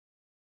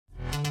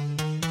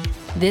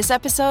This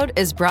episode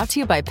is brought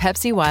to you by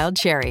Pepsi Wild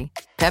Cherry.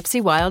 Pepsi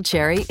Wild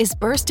Cherry is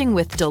bursting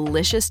with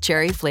delicious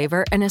cherry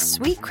flavor and a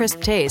sweet,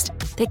 crisp taste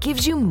that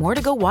gives you more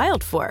to go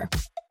wild for.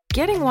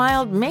 Getting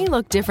wild may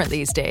look different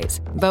these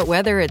days, but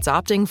whether it's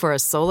opting for a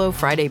solo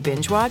Friday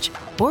binge watch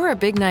or a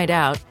big night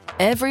out,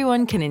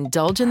 everyone can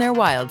indulge in their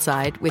wild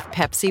side with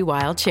Pepsi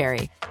Wild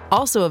Cherry.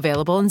 Also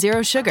available in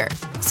Zero Sugar.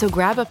 So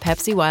grab a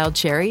Pepsi Wild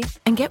Cherry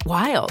and get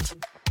wild.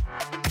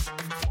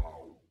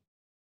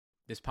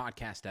 This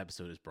podcast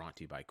episode is brought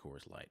to you by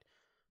Coors Light.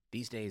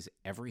 These days,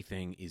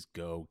 everything is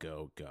go,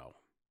 go, go.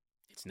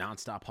 It's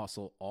nonstop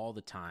hustle all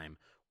the time.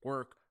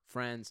 Work,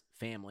 friends,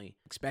 family.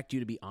 Expect you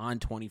to be on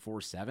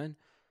 24/7?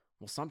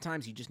 Well,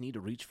 sometimes you just need to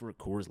reach for a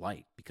Coors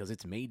Light because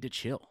it's made to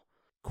chill.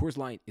 Coors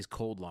Light is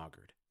cold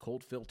lagered,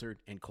 cold filtered,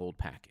 and cold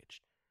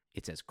packaged.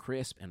 It's as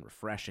crisp and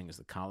refreshing as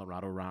the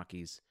Colorado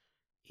Rockies.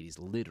 It is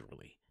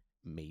literally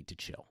made to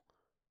chill.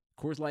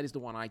 Coors Light is the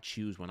one I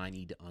choose when I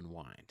need to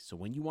unwind. So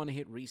when you want to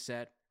hit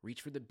reset,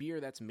 reach for the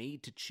beer that's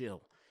made to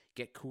chill.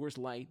 Get Coors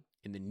Light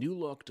in the new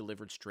look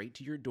delivered straight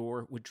to your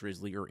door with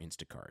Drizzly or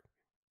Instacart.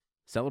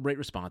 Celebrate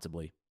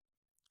responsibly.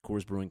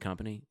 Coors Brewing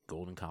Company,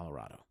 Golden,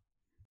 Colorado.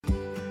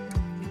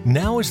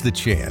 Now is the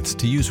chance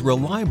to use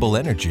reliable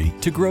energy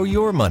to grow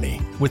your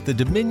money with the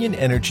Dominion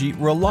Energy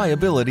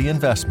Reliability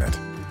Investment.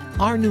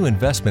 Our new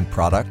investment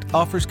product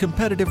offers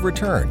competitive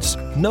returns,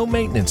 no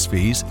maintenance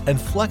fees, and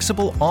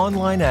flexible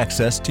online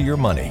access to your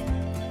money.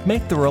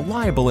 Make the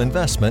reliable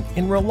investment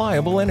in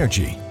reliable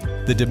energy.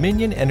 The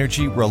Dominion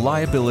Energy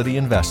Reliability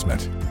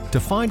Investment. To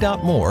find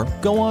out more,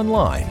 go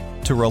online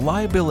to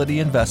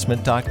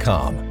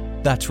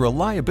reliabilityinvestment.com. That's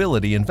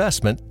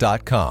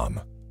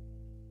reliabilityinvestment.com.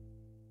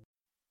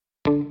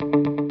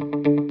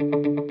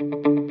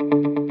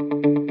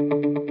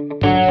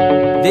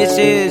 This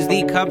is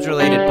the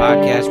Cubs-related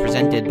podcast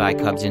presented by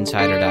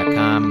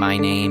CubsInsider.com. My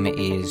name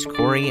is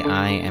Corey.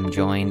 I am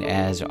joined,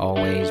 as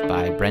always,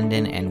 by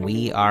Brendan, and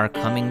we are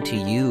coming to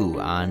you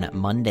on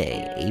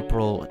Monday,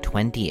 April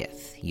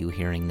 20th. You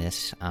hearing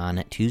this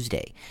on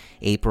Tuesday,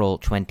 April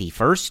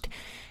 21st.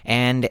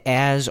 And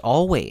as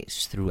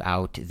always,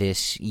 throughout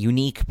this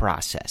unique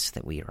process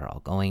that we are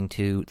all going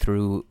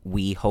through,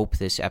 we hope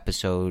this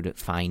episode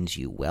finds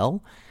you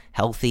well,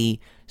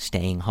 healthy,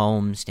 staying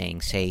home,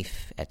 staying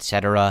safe,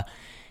 etc.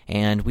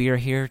 And we are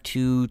here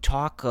to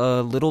talk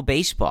a little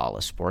baseball,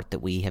 a sport that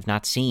we have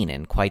not seen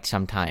in quite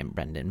some time,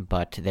 Brendan.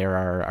 But there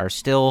are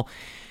still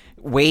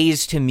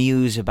ways to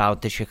muse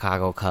about the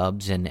Chicago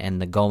Cubs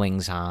and the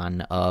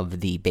goings-on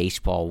of the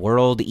baseball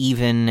world,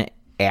 even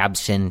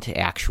absent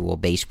actual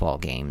baseball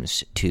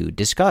games to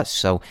discuss.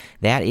 So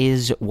that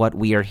is what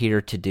we are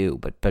here to do.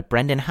 But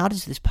Brendan, how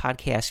does this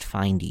podcast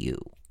find you?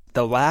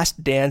 The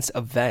Last Dance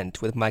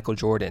event with Michael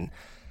Jordan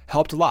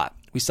helped a lot.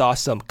 We saw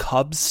some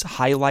Cubs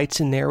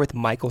highlights in there with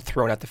Michael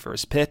throwing out the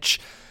first pitch.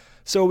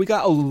 So we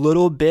got a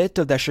little bit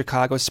of that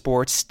Chicago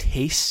sports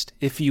taste,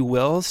 if you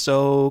will.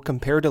 So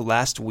compared to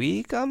last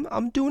week,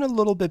 I'm doing a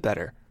little bit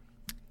better.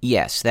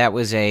 Yes, that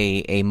was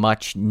a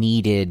much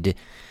needed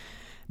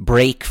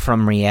break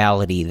from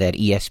reality that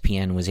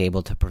ESPN was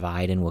able to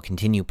provide and will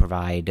continue to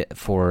provide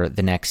for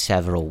the next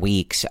several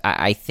weeks.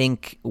 I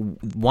think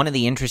one of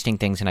the interesting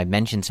things, and I've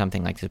mentioned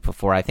something like this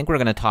before, I think we're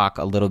going to talk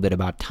a little bit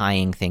about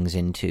tying things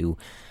into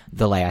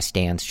The Last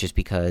Dance, just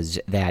because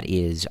that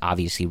is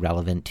obviously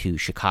relevant to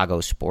Chicago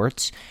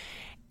sports,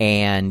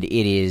 and it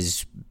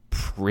is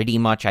pretty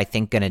much, I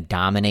think, going to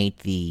dominate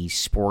the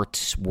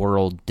sports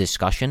world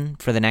discussion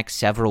for the next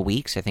several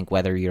weeks. I think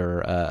whether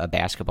you're a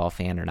basketball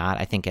fan or not,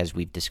 I think as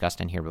we've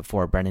discussed on here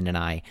before, Brendan and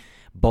I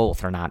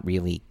both are not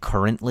really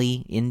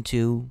currently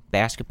into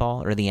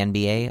basketball or the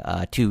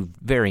NBA, to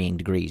varying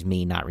degrees,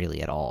 me not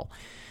really at all.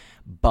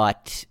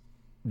 But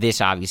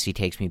this obviously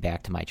takes me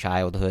back to my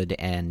childhood,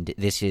 and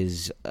this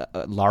is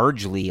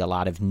largely a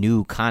lot of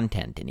new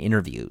content and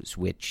interviews,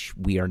 which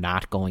we are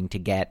not going to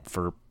get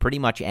for pretty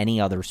much any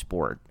other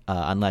sport,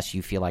 unless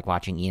you feel like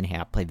watching Ian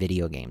Happ play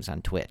video games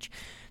on Twitch.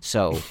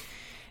 So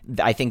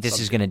I think this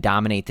is going to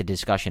dominate the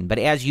discussion. But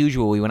as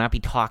usual, we will not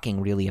be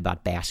talking really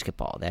about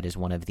basketball. That is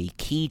one of the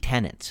key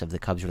tenets of the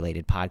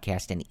Cubs-related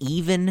podcast, and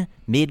even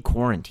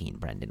mid-quarantine,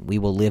 Brendan, we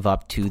will live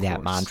up to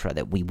that mantra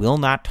that we will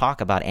not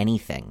talk about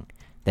anything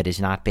that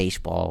is not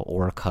baseball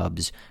or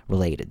Cubs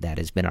related. That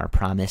has been our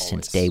promise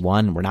since day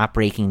one. We're not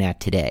breaking that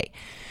today.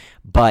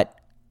 But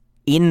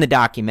in the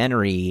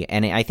documentary,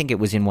 and I think it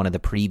was in one of the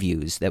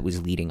previews that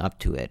was leading up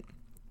to it,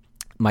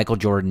 Michael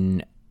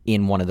Jordan,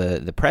 in one of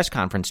the press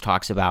conference,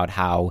 talks about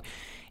how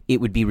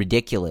it would be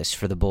ridiculous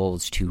for the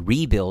Bulls to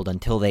rebuild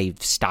until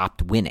they've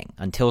stopped winning,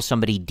 until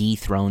somebody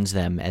dethrones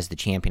them as the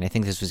champion. I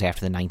think this was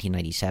after the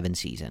 1997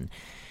 season.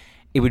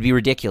 It would be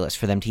ridiculous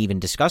for them to even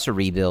discuss a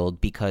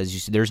rebuild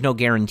because there's no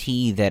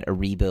guarantee that a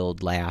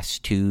rebuild lasts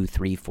 2,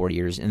 3, 4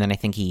 years. And then I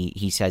think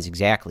he says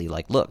exactly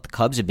like, look, the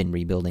Cubs have been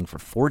rebuilding for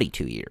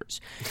 42 years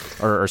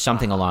or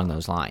something along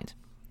those lines.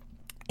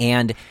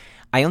 And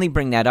I only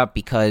bring that up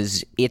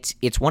because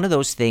it's one of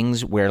those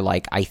things where,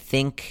 like, I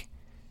think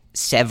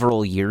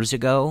several years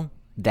ago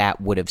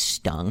that would have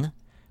stung.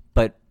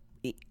 But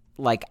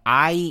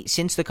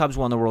since the Cubs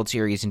won the World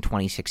Series in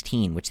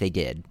 2016, which they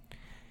did,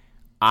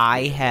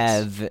 I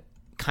have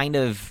kind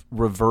of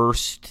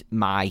reversed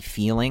my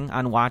feeling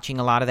on watching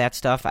a lot of that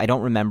stuff. I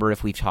don't remember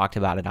if we've talked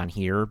about it on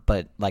here,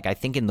 but like I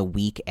think in the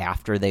week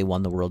after they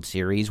won the World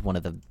Series, one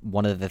of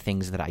the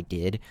things that I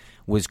did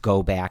was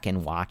go back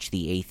and watch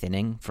the 8th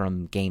inning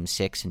from Game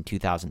 6 in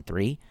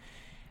 2003.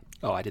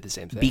 Oh, I did the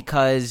same thing.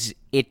 Because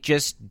it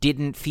just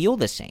didn't feel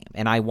the same.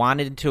 And I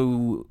wanted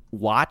to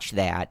watch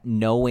that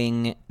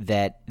knowing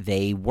that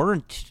they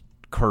weren't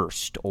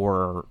cursed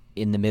or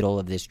in the middle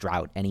of this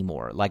drought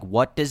anymore. Like,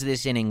 what does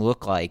this inning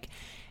look like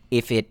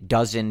if it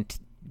doesn't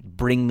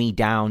bring me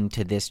down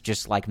to this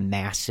just like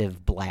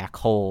massive black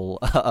hole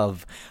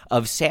of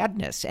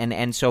sadness?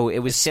 And so it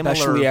was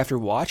especially similar after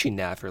watching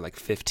that for like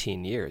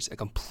 15 years, a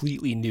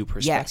completely new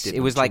perspective. Yes, it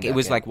was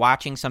like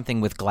watching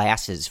something with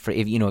glasses. For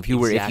if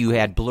you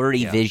had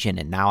blurry vision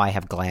and now I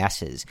have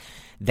glasses,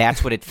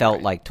 that's what it felt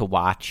Right. like to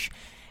watch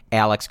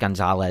Alex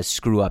Gonzalez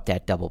screw up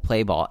that double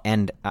play ball.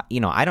 And,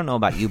 I don't know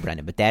about you,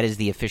 Brendan, but that is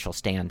the official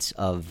stance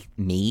of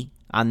me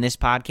on this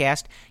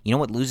podcast. You know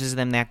what loses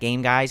them that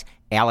game, guys?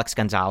 Alex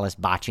Gonzalez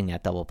botching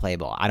that double play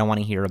ball. I don't want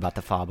to hear about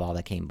the foul ball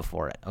that came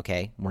before it,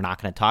 okay? We're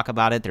not going to talk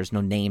about it. There's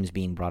no names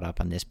being brought up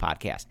on this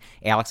podcast.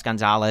 Alex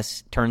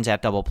Gonzalez turns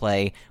that double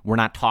play. We're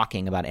not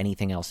talking about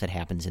anything else that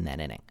happens in that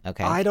inning,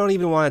 okay? I don't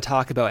even want to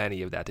talk about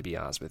any of that, to be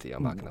honest with you.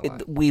 I'm not going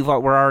to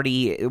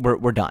lie.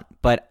 We're done.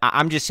 But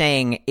I'm just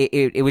saying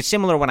it was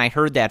similar when I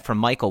heard that from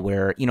Michael,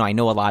 where I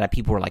know a lot of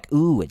people were like,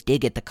 "Ooh, a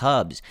dig at the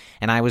Cubs,"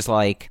 and I was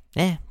like,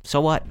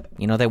 so what?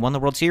 They won the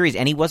World Series,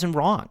 and he wasn't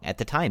wrong at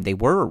the time. They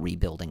were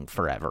rebuilding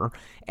forever,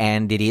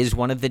 and it is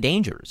one of the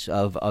dangers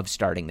of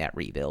starting that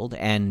rebuild.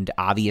 And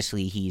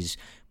obviously, he's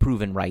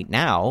proven right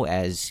now,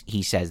 as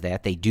he says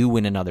that they do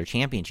win another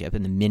championship,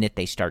 and the minute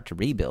they start to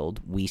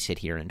rebuild, we sit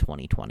here in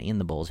 2020, and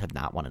the Bulls have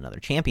not won another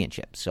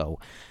championship. So.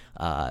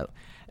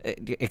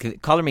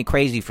 Color me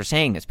crazy for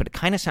saying this, but it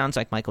kind of sounds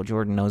like Michael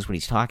Jordan knows what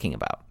he's talking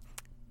about.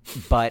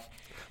 But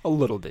a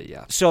little bit,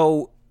 yeah.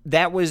 So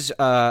that was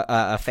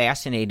a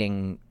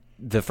fascinating,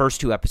 the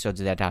first 2 episodes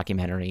of that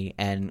documentary,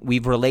 and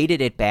we've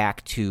related it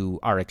back to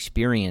our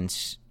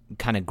experience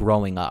kind of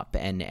growing up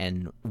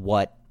and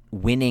what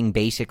winning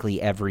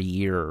basically every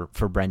year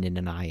for Brendan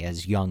and I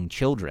as young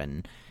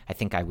children. I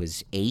think I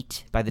was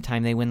 8 by the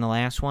time they win the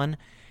last one.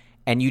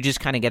 And you just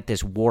kind of get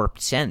this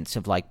warped sense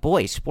of like,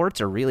 boy,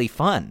 sports are really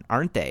fun,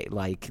 aren't they?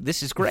 Like,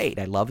 this is great.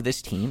 I love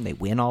this team. They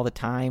win all the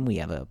time. We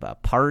have a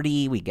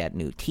party. We get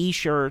new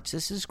T-shirts.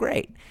 This is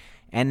great.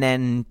 And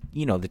then,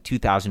 the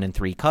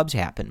 2003 Cubs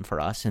happen for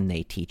us, and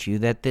they teach you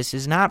that this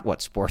is not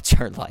what sports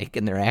are like,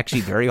 and they're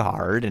actually very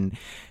hard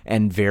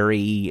and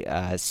very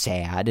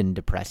sad and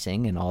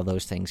depressing, and all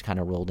those things kind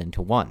of rolled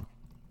into one.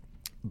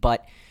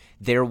 But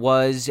there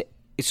was...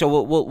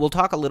 So we'll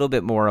talk a little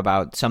bit more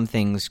about some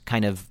things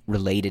kind of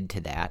related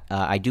to that.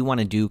 I do want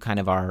to do kind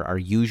of our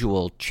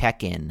usual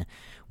check-in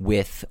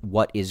with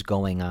what is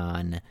going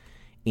on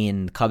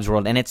in Cubs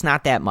world, and it's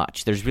not that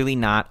much. There's really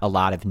not a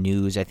lot of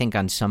news. I think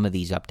on some of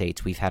these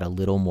updates we've had a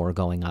little more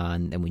going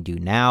on than we do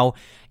now.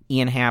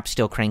 Ian Happ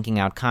still cranking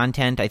out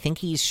content. I think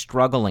he's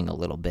struggling a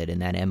little bit in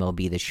that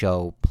MLB The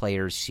Show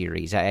Players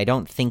series. I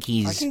don't think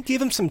he's... I can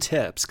give him some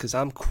tips because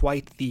I'm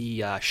quite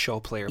the show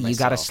player myself. You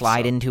got to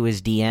slide into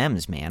his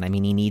DMs, man. I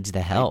mean, he needs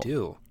the help. I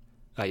do.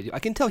 I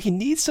can tell he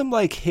needs some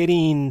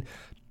hitting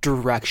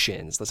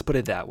directions. Let's put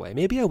it that way.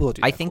 Maybe I will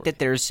do that. I think that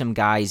there's some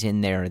guys in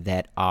there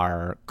that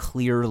are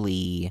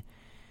clearly...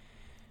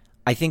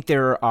 I think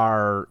there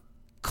are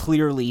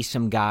clearly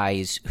some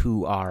guys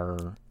who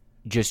are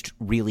just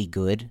really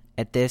good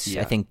at this.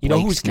 Yeah. I think you know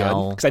Blake who's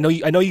Snell, good?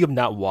 Because I know you have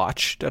not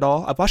watched at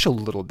all. I've watched a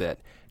little bit.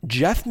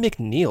 Jeff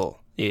McNeil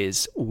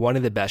is one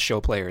of the best show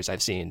players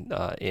I've seen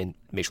in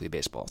Major League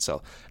Baseball.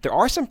 So there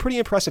are some pretty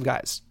impressive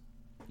guys.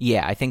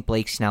 Yeah, I think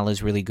Blake Snell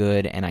is really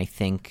good, and I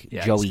think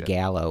Joey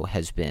Gallo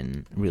has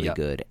been really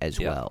good as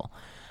well.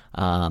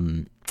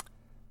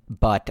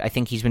 But I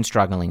think he's been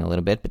struggling a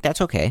little bit, but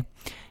that's okay.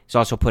 He's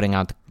also putting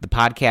out the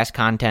podcast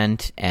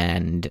content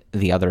and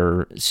the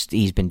other.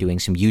 He's been doing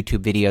some YouTube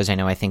videos.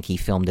 I think he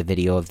filmed a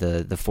video of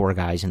the 4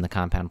 guys in the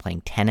compound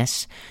playing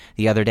tennis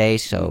the other day.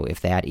 So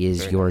if that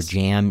is your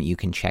jam, you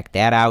can check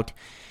that out.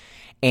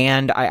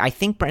 And I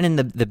think, Brennan,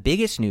 the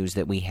biggest news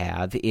that we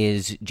have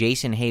is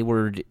Jason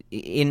Hayward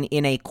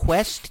in a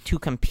quest to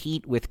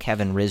compete with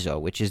Kevin Rizzo,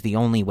 which is the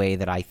only way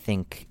that I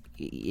think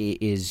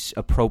is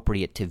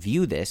appropriate to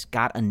view this,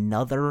 got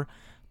another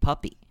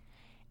puppy.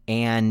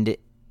 And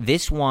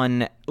this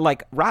one,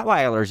 like,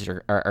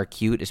 Rottweilers are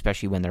cute,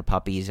 especially when they're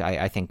puppies.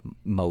 I think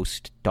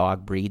most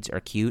dog breeds are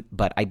cute,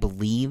 but I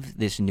believe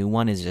this new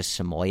one is a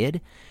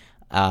Samoyed,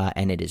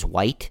 and it is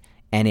white,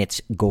 and it's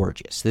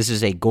gorgeous. This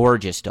is a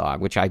gorgeous dog,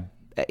 which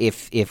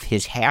if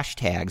his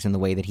hashtags and the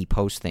way that he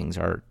posts things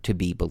are to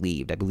be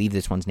believed, I believe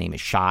this one's name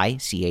is Shy,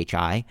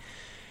 C-H-I,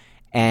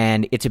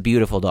 and it's a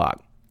beautiful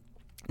dog.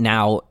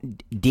 Now,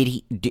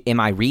 am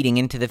I reading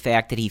into the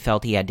fact that he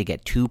felt he had to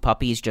get 2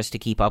 puppies just to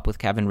keep up with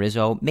Kevin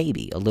Rizzo?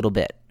 Maybe, a little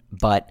bit.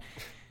 But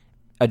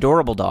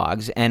adorable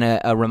dogs, and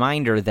a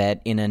reminder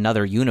that in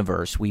another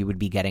universe we would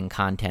be getting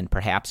content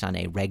perhaps on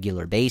a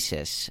regular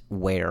basis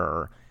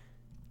where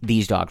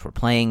these dogs were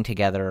playing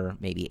together.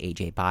 Maybe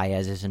AJ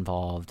Baez is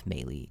involved.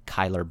 Maybe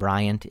Kyler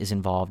Bryant is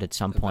involved at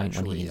some point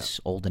when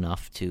he's old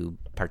enough to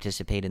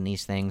participate in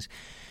these things.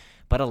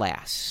 But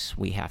alas,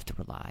 we have to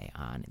rely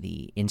on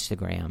the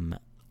Instagram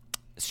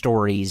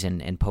stories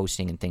and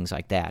posting and things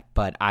like that.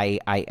 But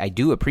I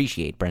do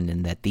appreciate,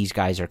 Brendan, that these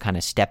guys are kind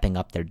of stepping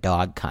up their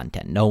dog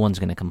content. No one's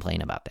going to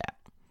complain about that.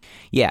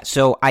 Yeah,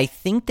 so I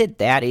think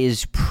that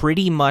is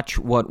pretty much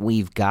what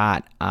we've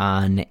got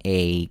on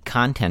a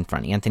content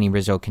front. Anthony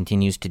Rizzo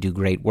continues to do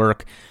great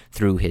work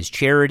through his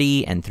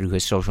charity and through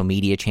his social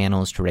media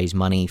channels to raise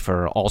money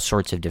for all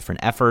sorts of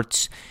different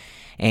efforts.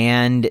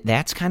 And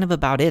that's kind of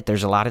about it.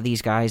 There's a lot of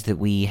these guys that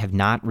we have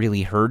not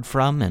really heard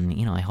from,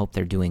 and I hope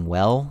they're doing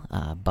well,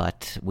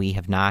 but we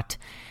have not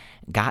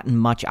gotten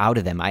much out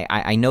of them.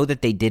 I know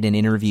that they did an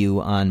interview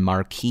on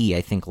Marquee,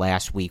 I think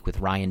last week, with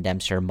Ryan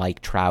Dempster,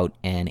 Mike Trout,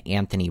 and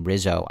Anthony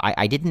Rizzo.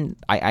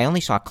 I only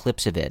saw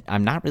clips of it.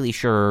 I'm not really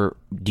sure.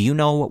 Do you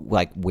know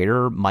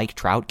where Mike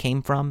Trout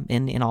came from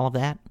in all of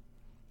that?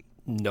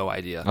 No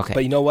idea. Okay.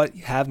 But you know what?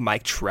 Have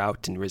Mike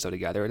Trout and Rizzo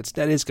together.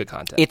 That is good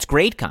content. It's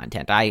great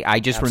content. I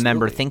just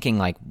remember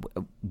thinking,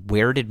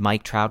 where did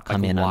Mike Trout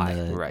come in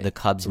on the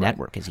Cubs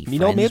network? Is he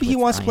friends maybe he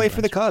with wants to play Ryan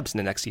for the Dempster? Cubs in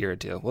the next year or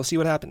two. We'll see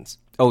what happens.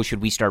 Oh,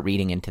 should we start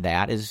reading into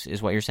that?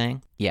 Is what you're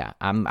saying? Yeah,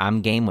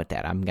 I'm game with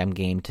that. I'm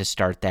game to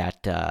start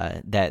that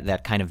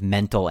kind of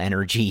mental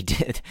energy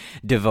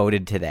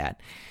devoted to that.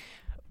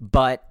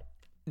 But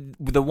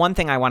the one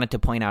thing I wanted to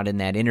point out in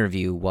that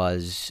interview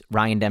was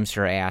Ryan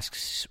Dempster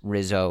asks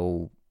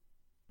Rizzo,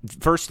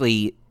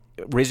 firstly,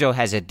 Rizzo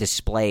has a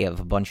display of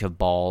a bunch of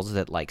balls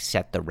that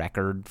set the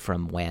record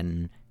from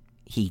when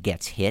he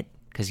gets hit,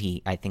 because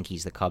I think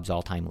he's the Cubs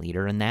all-time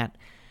leader in that.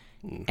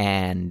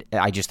 And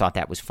I just thought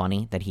that was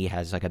funny that he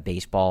has a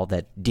baseball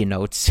that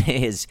denotes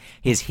his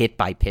hit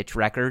by pitch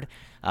record,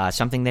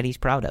 something that he's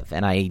proud of.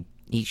 And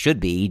he should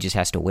be, he just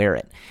has to wear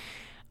it.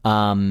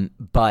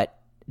 But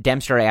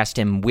Dempster asked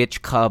him,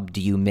 which Cub do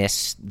you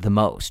miss the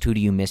most? Who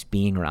do you miss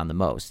being around the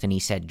most? And he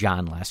said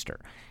John Lester.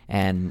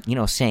 And,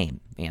 same,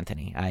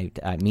 Anthony. Me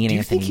and Do you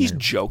Anthony think he's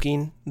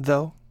joking,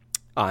 though?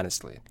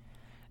 Honestly.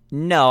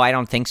 No, I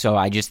don't think so.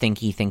 I just think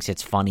he thinks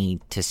it's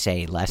funny to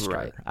say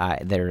Lester.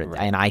 Right.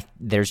 And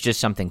there's just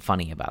something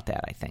funny about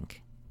that, I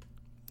think.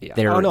 Yeah.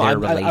 Their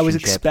relationship.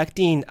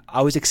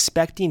 I was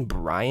expecting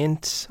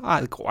Bryant,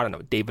 I don't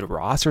know, David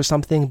Ross or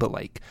something, but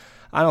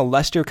I don't know,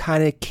 Lester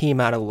kind of came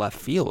out of left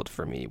field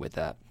for me with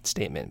that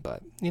statement,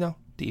 but, to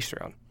each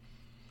their own.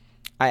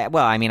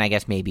 I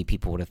guess maybe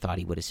people would have thought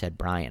he would have said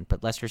Bryant,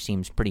 but Lester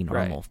seems pretty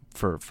normal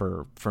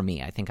for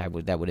me. I think that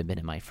would have been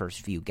in my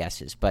first few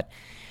guesses. But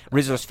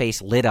Rizzo's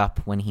face lit up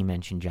when he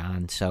mentioned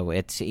John, so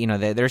it's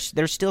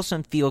there's still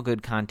some feel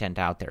good content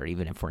out there,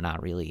 even if we're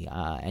not really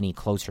any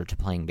closer to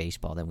playing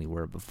baseball than we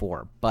were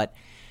before. But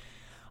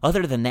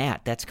other than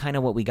that, that's kind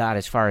of what we got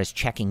as far as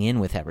checking in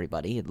with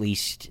everybody, at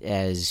least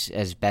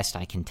as best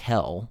I can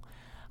tell.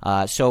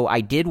 So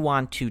I did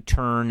want to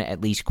turn,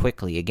 at least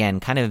quickly, again,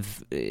 kind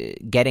of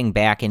getting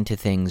back into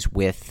things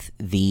with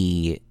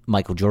the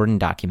Michael Jordan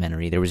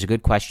documentary. There was a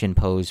good question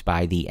posed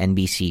by the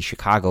NBC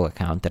Chicago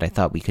account that I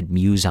thought we could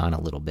muse on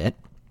a little bit.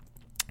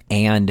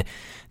 And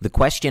the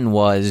question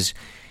was,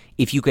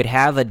 if you could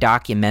have a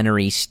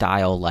documentary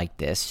style like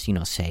this,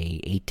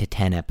 say 8 to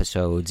 10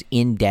 episodes,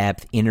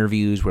 in-depth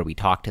interviews where we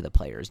talk to the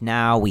players.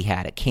 Now we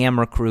had a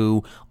camera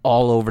crew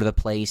all over the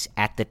place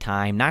at the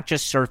time, not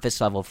just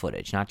surface-level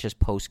footage, not just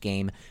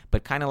post-game,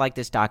 but kind of like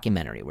this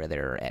documentary where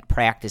they're at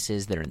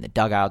practices, they're in the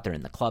dugout, they're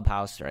in the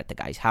clubhouse, they're at the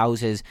guys'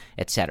 houses,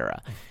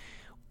 etc.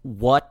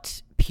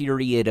 What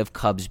period of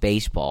Cubs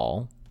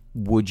baseball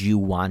would you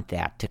want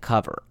that to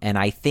cover? And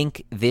I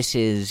think this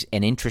is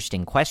an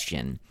interesting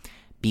question,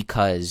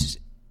 because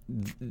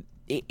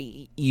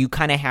you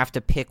kind of have to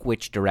pick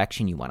which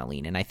direction you want to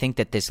lean. And I think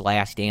that this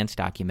Last Dance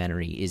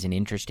documentary is an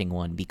interesting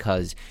one,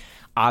 because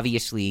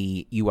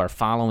obviously you are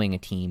following a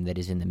team that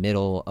is in the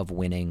middle of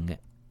winning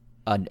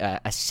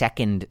a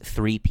second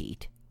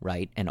three-peat,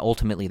 right? And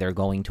ultimately they're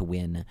going to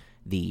win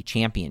the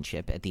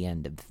championship at the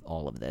end of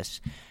all of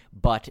this.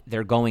 But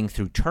they're going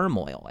through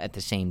turmoil at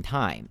the same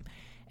time,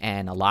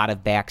 and a lot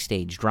of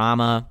backstage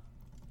drama,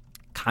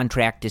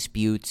 contract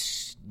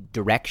disputes,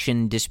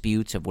 direction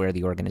disputes of where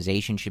the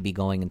organization should be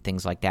going and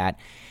things like that.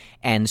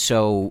 And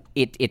so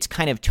it's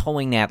kind of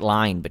towing that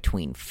line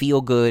between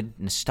feel-good,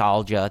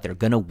 nostalgia, they're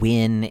going to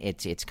win,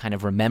 it's kind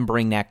of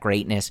remembering that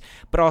greatness,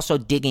 but also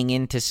digging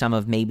into some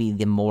of maybe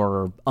the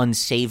more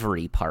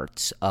unsavory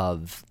parts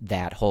of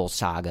that whole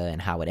saga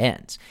and how it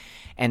ends.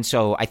 And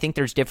so I think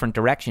there's different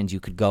directions you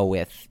could go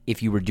with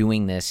if you were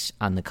doing this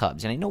on the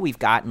Cubs. And I know we've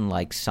gotten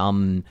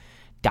some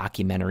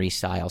documentary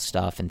style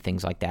stuff and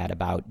things like that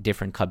about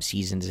different Cubs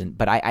seasons,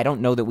 but I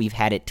don't know that we've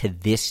had it to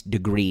this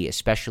degree,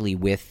 especially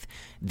with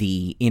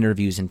the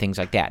interviews and things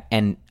like that.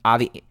 And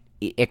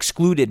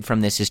excluded from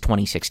this is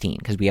 2016,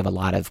 because we have a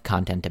lot of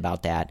content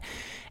about that,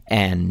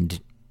 and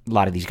a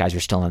lot of these guys are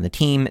still on the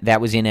team. That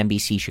was in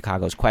NBC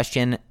Chicago's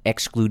question,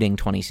 excluding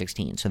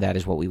 2016. So that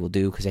is what we will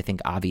do, because I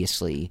think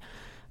obviously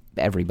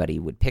everybody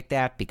would pick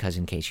that, because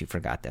in case you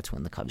forgot, that's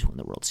when the Cubs won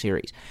the World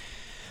Series.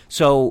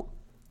 So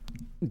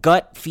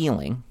gut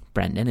feeling,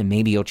 Brendan, and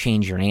maybe you'll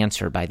change your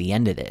answer by the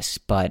end of this,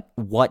 but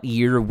what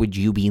year would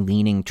you be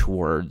leaning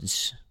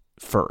towards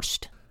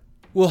first?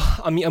 Well,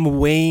 I mean, I'm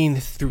weighing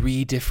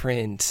 3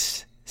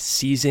 different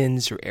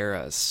seasons or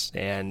eras,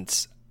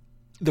 and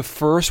the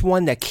first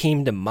one that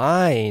came to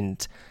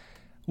mind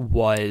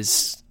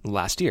was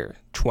last year,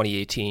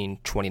 2018,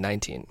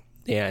 2019.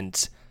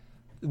 And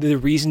the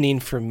reasoning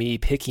for me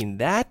picking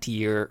that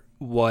year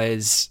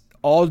was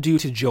all due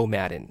to Joe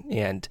Maddon.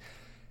 And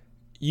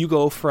you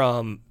go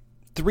from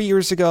 3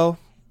 years ago,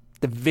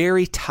 the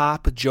very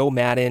top of Joe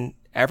Maddon,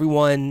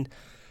 everyone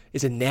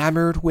is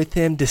enamored with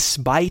him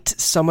despite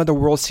some of the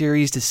World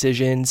Series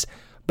decisions,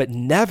 but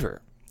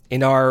never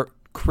in our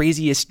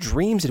craziest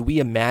dreams did we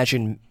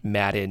imagine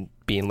Maddon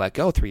being let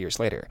go 3 years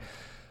later.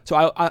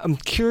 So I'm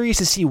curious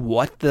to see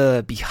what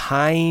the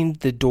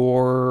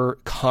behind-the-door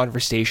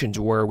conversations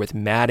were with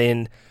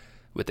Maddon,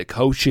 with the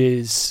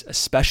coaches,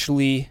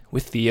 especially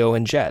with Theo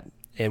and Jed.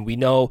 And we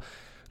know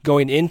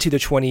going into the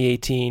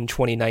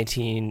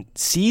 2018-2019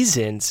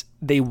 seasons,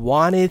 they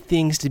wanted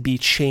things to be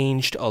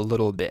changed a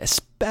little bit,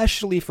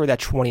 especially for that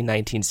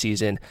 2019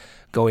 season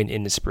going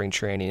into spring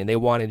training. And they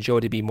wanted Joe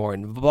to be more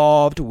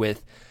involved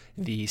with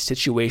the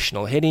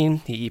situational hitting.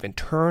 He even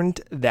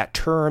turned that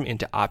term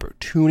into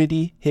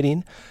opportunity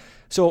hitting.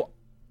 So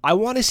I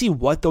want to see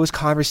what those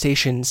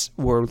conversations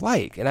were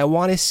like. And I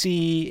want to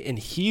see and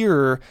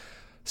hear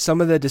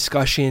some of the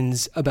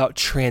discussions about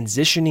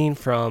transitioning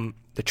from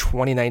the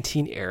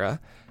 2019 era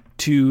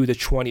to the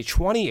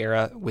 2020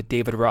 era with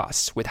David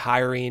Ross, with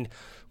hiring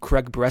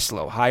Craig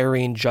Breslow,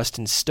 hiring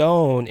Justin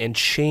Stone, and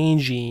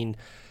changing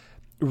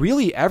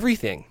really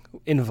everything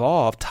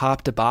involved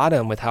top to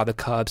bottom with how the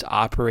Cubs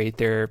operate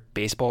their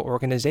baseball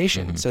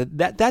organization. Mm-hmm. So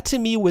that to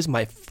me was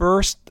my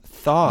first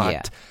thought.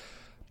 Yeah.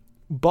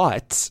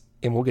 But,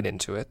 and we'll get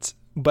into it,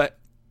 but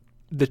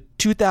the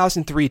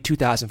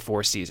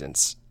 2003-2004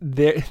 seasons,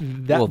 those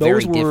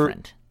were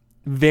different.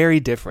 Very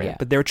different, yeah.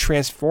 But they're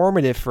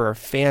transformative for our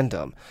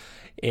fandom.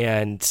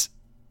 And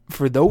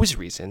for those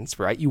reasons,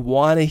 right, you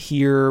want to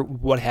hear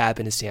what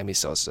happened to Sammy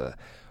Sosa,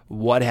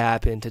 what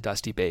happened to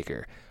Dusty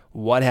Baker,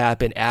 what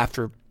happened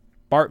after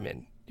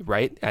Bartman,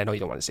 right? I know you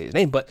don't want to say his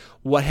name, but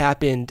what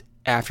happened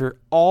after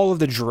all of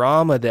the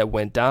drama that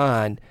went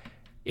on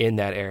in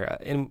that era.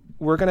 And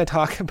we're going to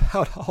talk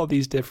about all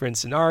these different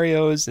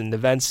scenarios and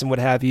events and what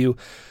have you.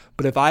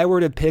 But if I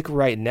were to pick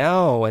right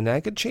now, and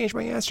I could change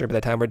my answer by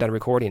the time we're done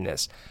recording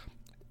this,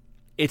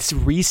 it's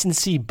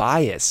recency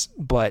bias,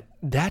 but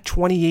that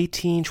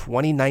 2018,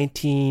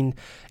 2019,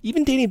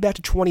 even dating back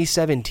to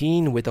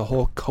 2017 with the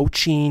whole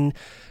coaching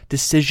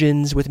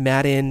decisions with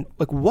Maddon,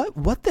 like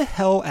what the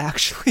hell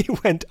actually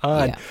went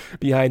on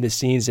behind the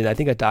scenes? And I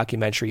think a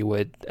documentary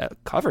would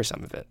cover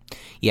some of it.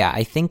 Yeah,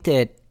 I think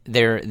that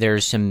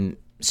there's some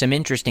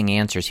interesting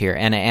answers here.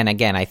 And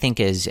again, I think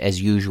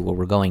as usual,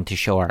 we're going to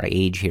show our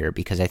age here,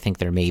 because I think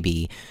there may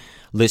be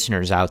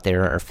listeners out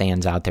there or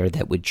fans out there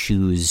that would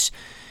choose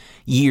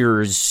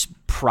years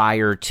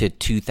prior to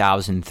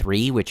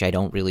 2003, which I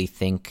don't really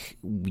think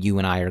you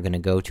and I are going to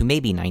go to.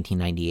 Maybe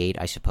 1998,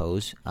 I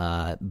suppose.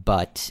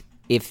 But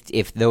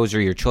if those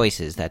are your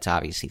choices, that's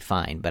obviously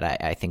fine. But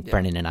I think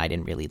Brendan and I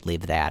didn't really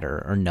live that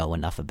or know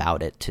enough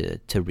about it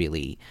to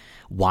really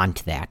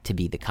want that to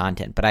be the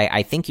content. But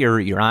I think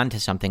you're on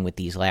to something with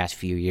these last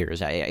few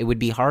years. It would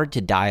be hard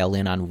to dial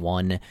in on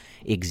one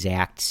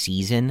exact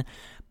season,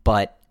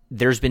 but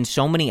there's been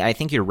so many. I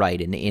think you're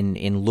right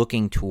in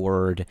looking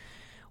toward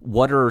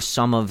what are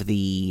some of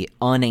the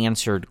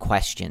unanswered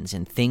questions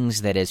and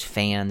things that as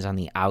fans on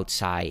the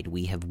outside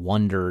we have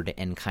wondered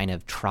and kind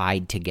of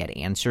tried to get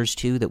answers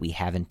to that we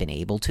haven't been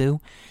able to.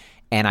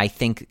 And I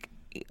think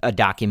a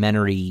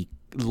documentary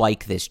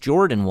like this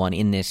Jordan one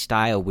in this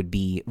style would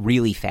be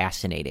really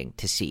fascinating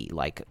to see.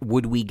 Like,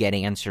 would we get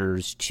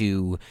answers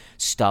to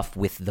stuff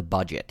with the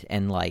budget?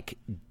 And like,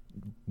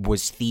 were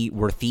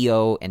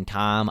Theo and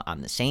Tom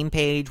on the same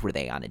page? Were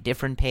they on a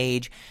different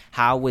page?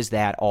 How was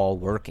that all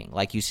working?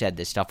 Like you said,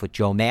 this stuff with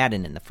Joe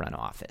Maddon in the front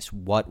office.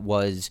 What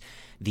was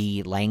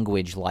the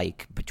language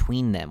like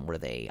between them? Were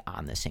they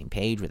on the same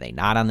page? Were they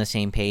not on the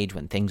same page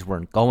when things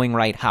weren't going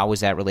right? How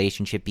was that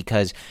relationship?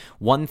 Because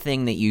one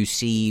thing that you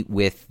see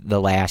with The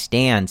Last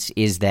Dance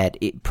is that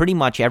pretty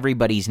much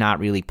everybody's not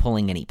really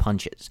pulling any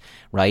punches,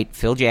 right?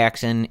 Phil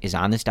Jackson is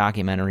on this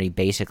documentary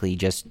basically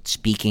just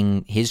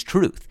speaking his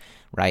truth,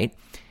 right?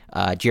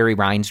 Jerry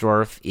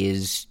Reinsdorf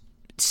is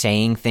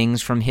saying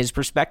things from his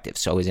perspective.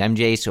 So is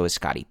MJ, so is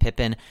Scottie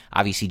Pippen.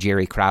 Obviously,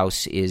 Jerry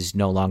Krause is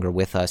no longer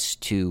with us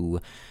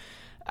to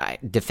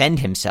defend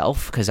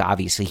himself, because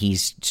obviously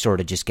he's sort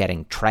of just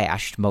getting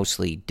trashed,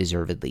 mostly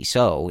deservedly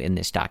so, in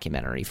this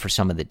documentary for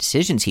some of the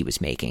decisions he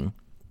was making.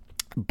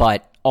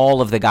 But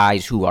all of the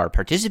guys who are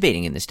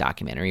participating in this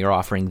documentary are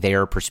offering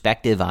their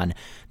perspective on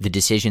the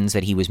decisions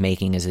that he was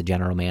making as a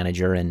general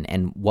manager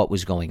and what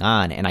was going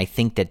on. And I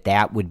think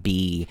that would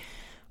be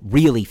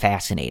really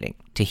fascinating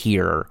to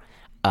hear.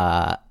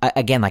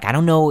 Again, like, I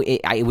don't know,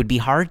 it would be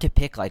hard to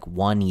pick like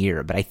 1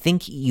 year, but I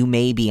think you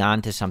may be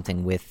onto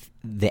something with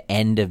the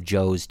end of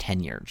Joe's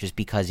tenure, just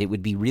because it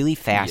would be really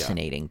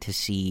fascinating to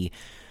see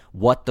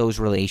what those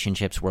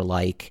relationships were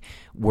like.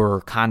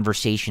 Were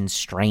conversations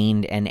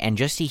strained? And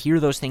just to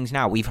hear those things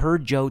now. We've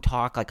heard Joe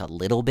talk like a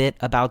little bit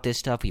about this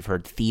stuff. We've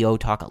heard Theo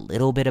talk a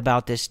little bit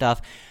about this stuff,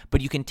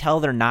 but you can tell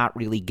they're not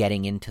really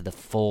getting into the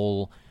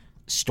full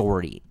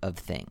story of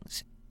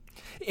things.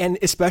 And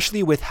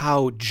especially with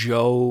how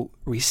Joe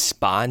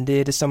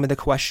responded to some of the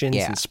questions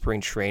in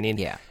spring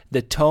training,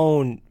 the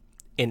tone,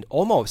 and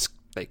almost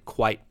like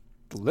quite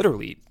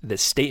literally, the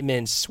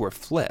statements were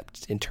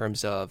flipped in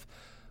terms of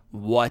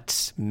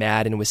what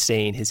Maddon was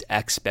saying his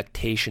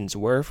expectations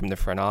were from the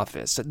front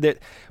office. So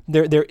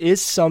there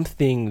is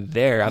something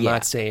there. I'm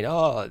not saying,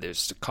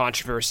 there's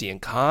controversy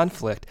and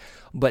conflict,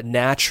 but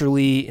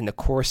naturally in the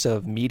course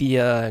of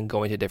media and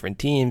going to different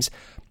teams,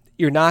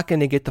 you're not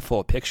going to get the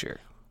full picture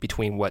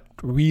between what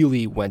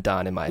really went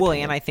on, in my opinion. Well,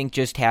 and I think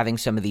just having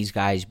some of these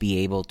guys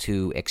be able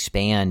to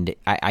expand,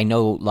 I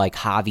know like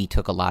Javi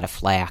took a lot of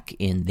flack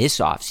in this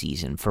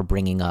offseason for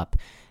bringing up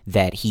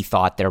that he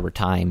thought there were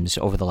times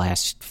over the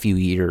last few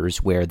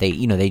years where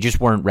they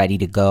just weren't ready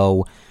to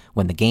go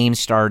when the game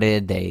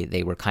started.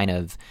 They were kind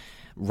of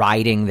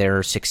riding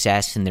their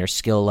success and their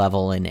skill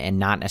level and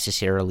not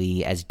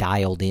necessarily as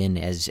dialed in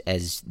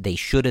as they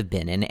should have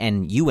been.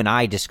 And you and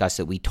I discussed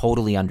that we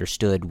totally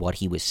understood what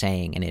he was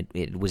saying, and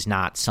it was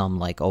not some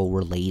like, oh,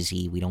 we're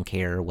lazy, we don't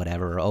care,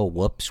 whatever, oh,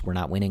 whoops, we're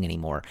not winning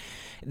anymore.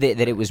 That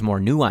it was more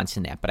nuanced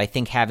than that. But I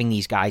think having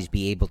these guys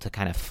be able to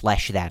kind of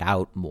flesh that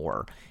out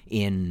more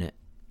in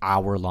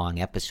hour-long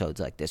episodes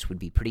like this would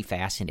be pretty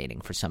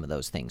fascinating for some of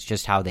those things,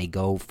 just how they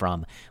go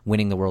from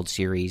winning the World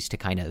Series to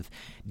kind of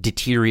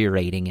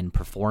deteriorating in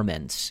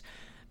performance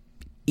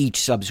each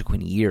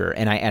subsequent year.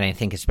 And I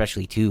think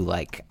especially too,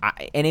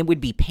 and it would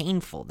be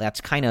painful.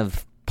 That's kind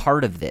of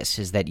part of this,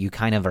 is that you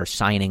kind of are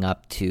signing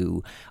up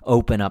to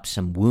open up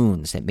some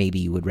wounds that maybe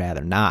you would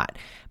rather not.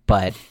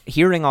 But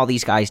hearing all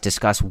these guys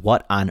discuss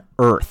what on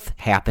earth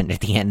happened at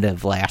the end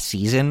of last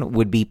season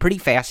would be pretty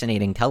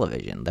fascinating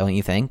television, don't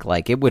you think?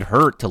 Like, it would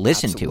hurt to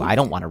listen to. I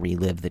don't want to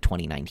relive the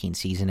 2019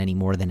 season any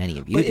more than any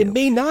of you do. It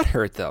may not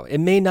hurt, though. It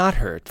may not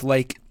hurt.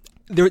 Like,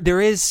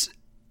 there's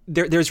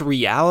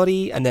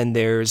reality, and then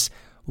there's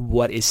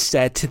what is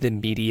said to the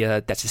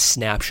media that's a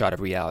snapshot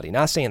of reality.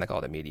 Not saying like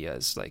all the media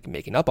is like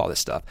making up all this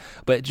stuff,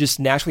 but just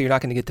naturally you're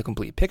not going to get the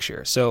complete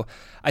picture. So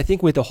I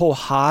think with the whole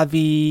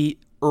Javi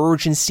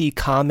urgency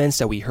comments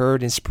that we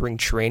heard in spring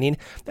training,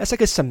 that's like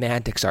a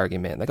semantics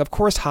argument. Like, of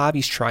course,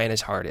 Javi's trying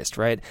his hardest,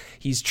 right?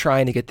 He's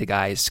trying to get the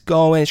guys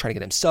going, trying to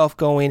get himself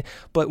going.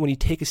 But when you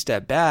take a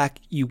step back,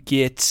 you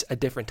get a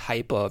different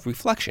type of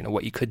reflection of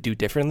what you could do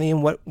differently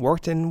and what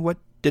worked and what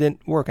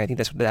didn't work. I think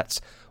that's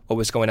what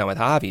was going on with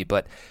Javi.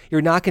 But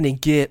you're not going to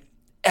get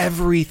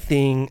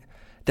everything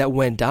that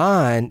went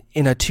on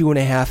in a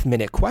 2.5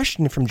 minute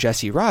question from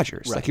Jesse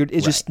Rogers. Right,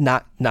 it's just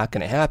not going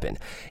to happen.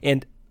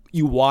 And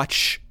you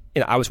watch.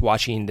 I was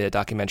watching the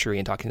documentary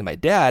and talking to my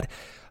dad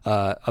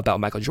about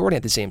Michael Jordan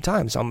at the same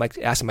time. So I'm like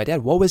asking my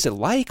dad, what was it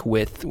like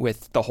with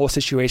the whole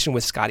situation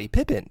with Scottie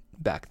Pippen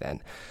back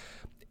then?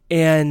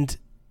 And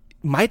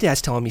my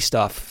dad's telling me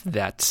stuff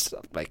that's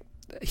like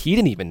he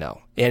didn't even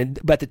know.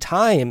 But at the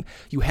time,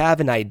 you have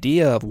an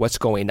idea of what's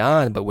going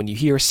on. But when you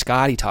hear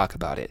Scottie talk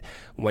about it,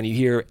 when you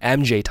hear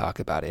MJ talk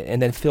about it,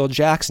 and then Phil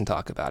Jackson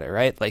talk about it,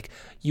 right? Like,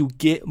 you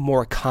get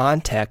more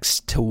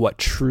context to what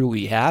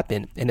truly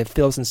happened, and it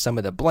fills in some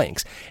of the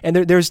blanks. And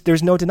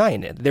there's no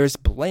denying it. There's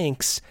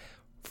blanks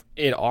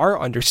in our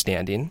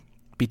understanding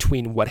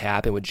between what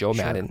happened with Joe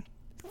Maddon,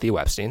 Theo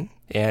Epstein,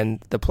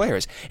 and the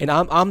players. And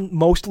I'm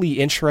mostly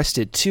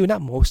interested too,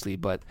 not mostly,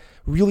 but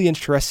really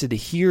interested to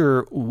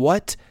hear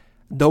what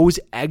those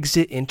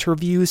exit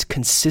interviews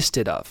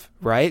consisted of,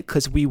 right?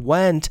 Because we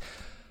went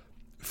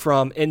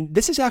from, and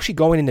this is actually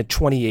going into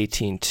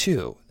 2018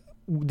 too,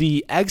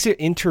 the exit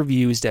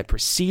interviews that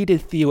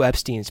preceded Theo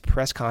Epstein's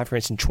press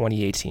conference in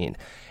 2018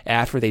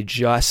 after they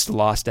just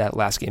lost that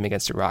last game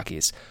against the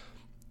Rockies.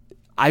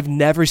 I've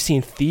never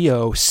seen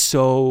Theo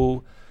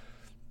so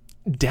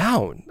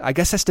down. I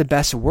guess that's the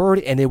best word.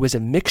 And it was a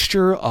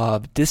mixture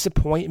of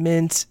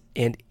disappointment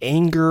and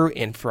anger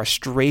and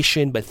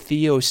frustration. But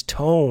Theo's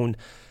tone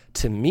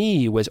to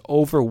me was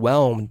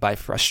overwhelmed by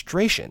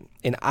frustration.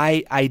 And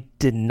I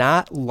did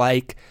not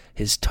like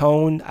his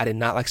tone. I did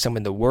not like some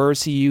of the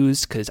words he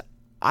used, because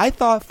I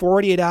thought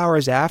 48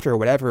 hours after, or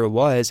whatever it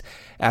was,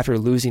 after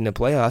losing the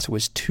playoffs,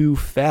 was too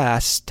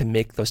fast to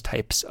make those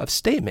types of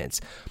statements.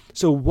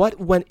 So what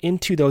went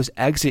into those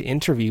exit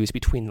interviews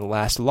between the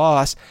last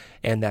loss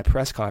and that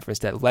press conference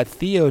that led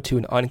Theo to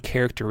an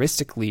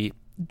uncharacteristically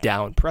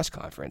down press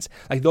conference?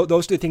 Like,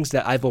 those are the things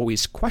that I've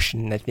always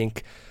questioned. And I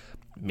think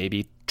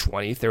maybe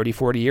 20, 30,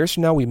 40 years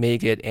from now, we may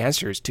get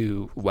answers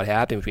to what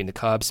happened between the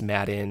Cubs,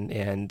 Maddon,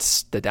 and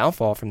the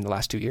downfall from the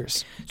last 2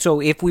 years.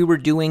 So if we were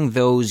doing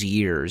those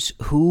years,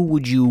 who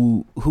would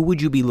you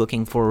be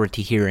looking forward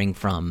to hearing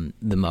from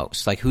the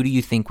most? Like, who do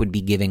you think would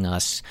be giving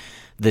us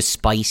the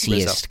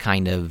spiciest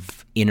kind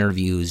of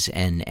interviews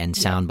and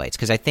sound bites?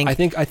 Because I think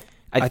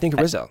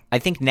Rizzo. I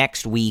think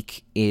next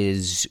week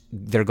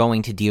they're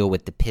going to deal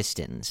with the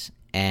Pistons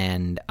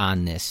and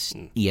on this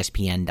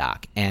ESPN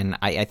doc. And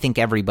I think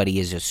everybody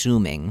is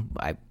assuming,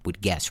 I would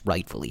guess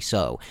rightfully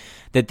so,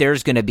 that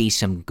there's going to be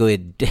some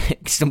good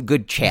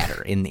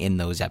chatter in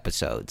those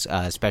episodes,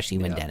 especially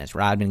when Dennis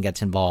Rodman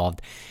gets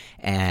involved.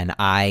 And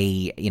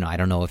I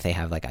don't know if they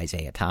have like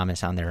Isaiah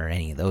Thomas on there or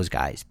any of those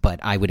guys, but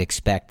I would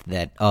expect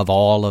that of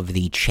all of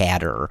the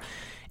chatter,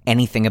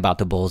 anything about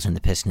the Bulls and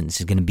the Pistons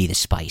is going to be the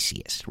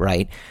spiciest,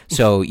 right?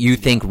 So you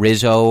think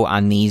Rizzo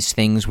on these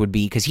things would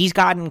be, because he's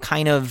gotten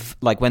kind of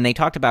like when they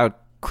talked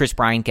about Chris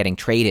Bryant getting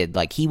traded,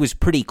 like he was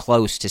pretty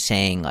close to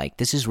saying like,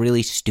 this is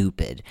really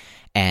stupid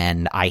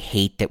and I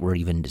hate that we're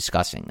even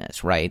discussing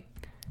this, right?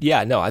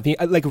 Yeah, no, I think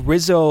like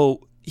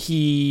Rizzo,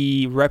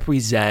 he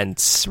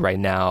represents right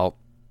now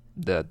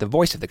the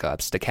voice of the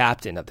Cubs, the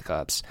captain of the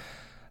Cubs.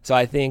 So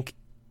I think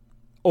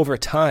over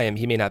time,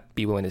 he may not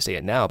be willing to say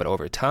it now, but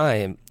over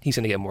time, he's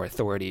going to get more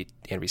authority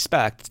and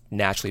respect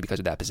naturally because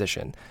of that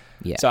position.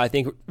 Yeah. So I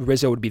think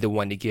Rizzo would be the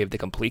one to give the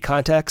complete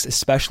context,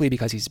 especially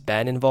because he's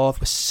been involved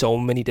with so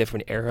many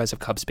different eras of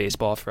Cubs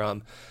baseball,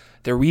 from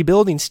the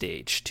rebuilding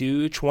stage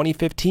to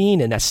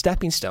 2015 and that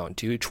stepping stone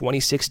to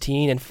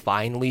 2016 and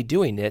finally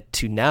doing it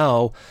to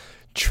now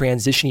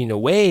transitioning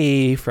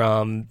away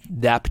from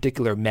that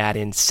particular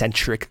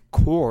Maddon-centric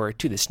core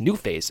to this new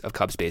phase of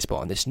Cubs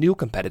baseball and this new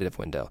competitive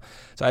window.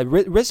 So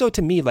Rizzo,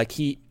 to me, like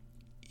he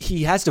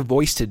has the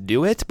voice to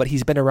do it, but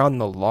he's been around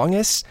the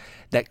longest.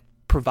 That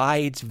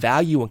provides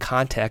value and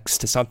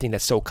context to something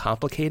that's so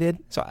complicated.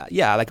 So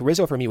yeah, like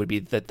Rizzo for me would be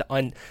the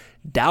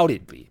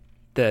undoubtedly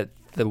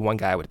the one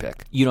guy I would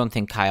pick. You don't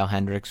think Kyle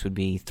Hendricks would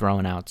be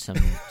throwing out some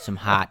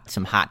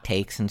hot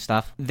takes and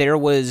stuff? There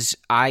was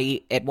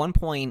at one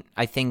point,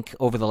 I think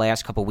over the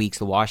last couple of weeks,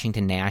 the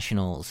Washington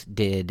Nationals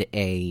did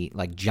a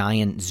like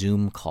giant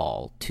Zoom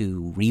call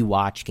to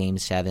rewatch Game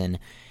 7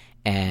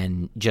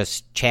 and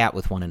just chat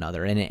with one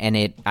another.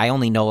 And I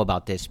only know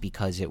about this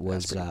because it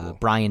was cool.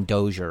 Brian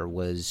Dozier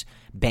was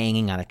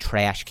banging on a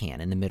trash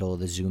can in the middle of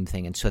the Zoom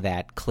thing, and so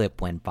that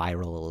clip went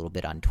viral a little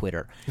bit on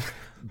Twitter.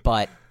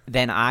 But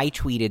then I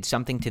tweeted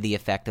something to the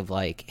effect of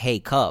like, hey,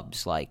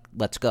 Cubs, like,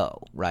 let's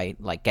go, right?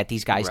 Like, get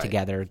these guys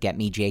together. Get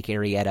me Jake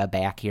Arrieta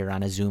back here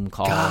on a Zoom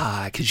call.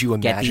 God, could you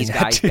imagine Get these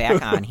guys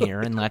back on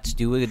here, and let's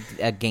do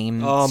a Game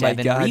 7 Oh, my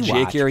God. rewatch.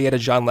 Jake Arrieta,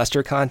 John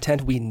Lester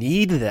content. We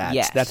need that.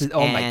 Yes.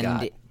 My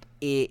God.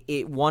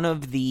 One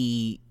of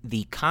the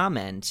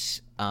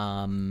comments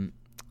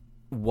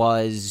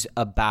was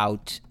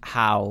about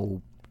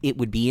how it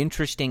would be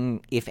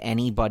interesting if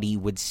anybody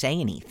would say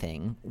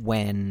anything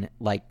when,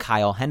 like,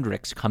 Kyle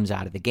Hendricks comes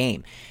out of the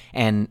game.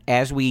 And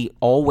as we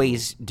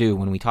always do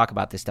when we talk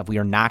about this stuff, we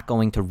are not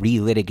going to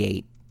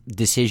relitigate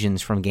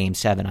decisions from Game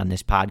 7 on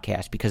this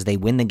podcast because they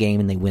win the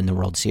game and they win the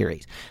World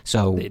Series.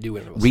 So they do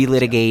win the World Series,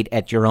 relitigate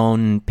at your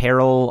own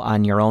peril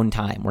on your own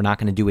time. We're not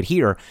going to do it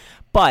here.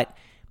 But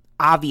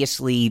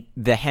obviously,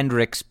 the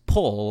Hendricks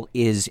pull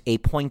is a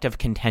point of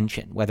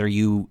contention. Whether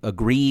you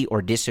agree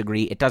or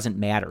disagree, it doesn't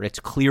matter. It's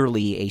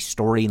clearly a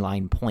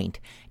storyline point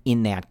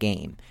in that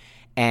game.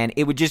 And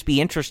it would just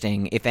be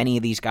interesting if any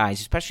of these guys,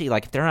 especially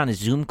like if they're on a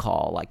Zoom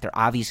call, like they're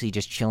obviously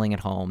just chilling at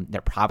home, they're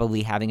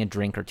probably having a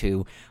drink or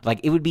two. Like,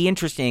 it would be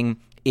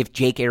interesting if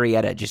Jake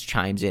Arrieta just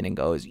chimes in and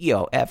goes,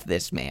 yo, F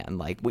this man.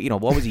 Like,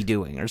 what was he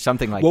doing? Or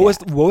something like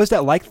that. What was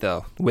that like,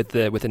 though, with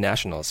the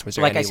Nationals? Was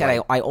there like any, I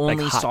said, I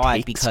only saw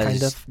it because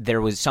kind of?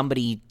 there was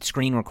somebody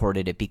screen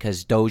recorded it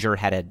because Dozier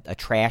had a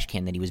trash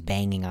can that he was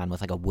banging on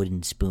with like a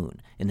wooden spoon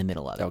in the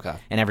middle of it. Okay.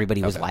 And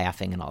everybody was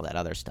laughing and all that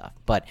other stuff.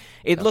 But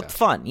it looked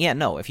fun. Yeah,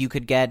 no, if you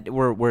could get,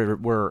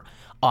 we're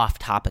off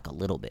topic a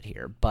little bit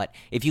here, but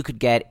if you could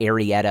get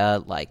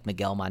Arrieta, like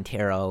Miguel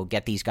Montero,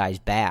 get these guys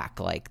back,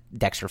 like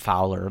Dexter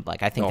Fowler,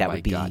 like I think that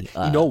would be.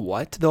 You know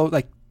what though?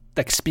 Like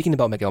speaking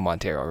about Miguel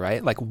Montero,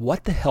 right? Like,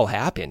 what the hell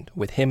happened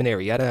with him and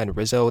Arrieta and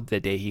Rizzo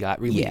the day he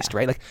got released,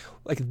 right?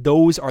 Like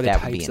those are the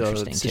types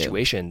of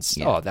situations.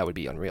 Yeah. Oh, that would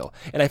be unreal.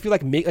 And I feel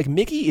like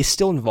Mickey is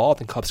still involved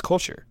in Cubs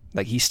culture.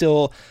 Like he's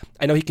still,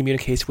 I know he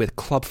communicates with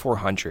Club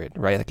 400,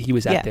 right? Like he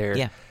was at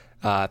their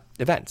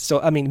event. So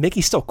I mean,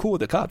 Mickey's still cool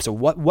with the Cubs. So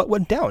what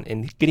went down?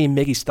 And getting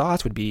Mickey's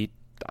thoughts would be,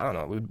 I don't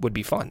know, would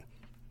be fun.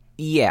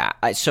 Yeah.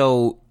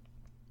 So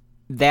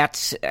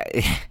that's.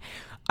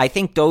 I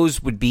think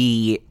those would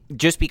be,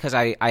 just because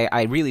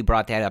I really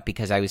brought that up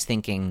because I was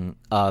thinking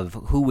of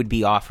who would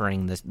be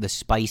offering the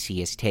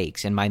spiciest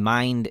takes, and my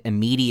mind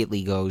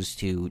immediately goes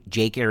to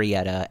Jake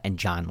Arrieta and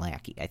John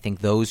Lackey. I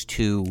think those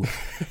two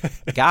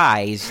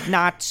guys,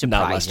 not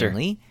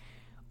surprisingly,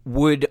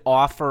 would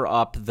offer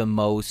up the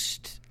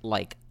most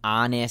like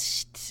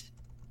honest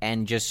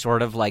and just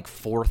sort of like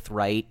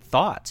forthright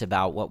thoughts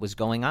about what was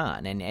going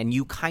on. And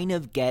you kind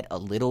of get a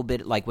little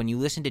bit, like when you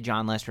listen to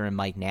John Lester and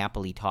Mike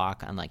Napoli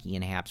talk on like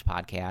Ian Happ's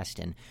podcast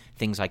and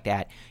things like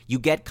that, you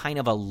get kind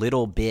of a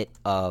little bit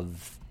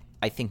of,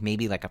 I think,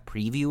 maybe like a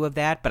preview of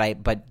that.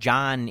 But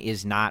John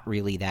is not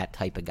really that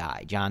type of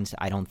guy. John's,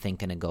 I don't think,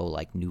 going to go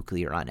like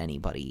nuclear on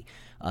anybody.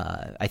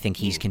 I think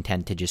he's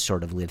content to just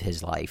sort of live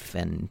his life,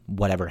 and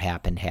whatever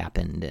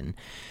happened.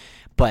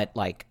 But,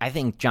 like, I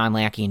think John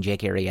Lackey and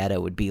Jake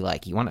Arrieta would be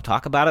like, you want to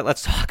talk about it?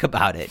 Let's talk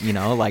about it. You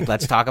know, like,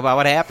 let's talk about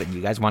what happened.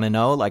 You guys want to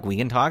know? Like, we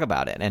can talk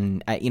about it.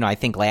 And, I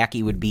think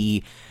Lackey would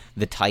be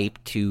the type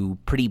to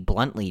pretty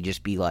bluntly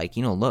just be like,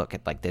 look,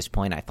 at like this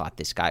point, I thought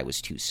this guy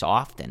was too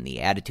soft, and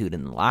the attitude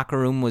in the locker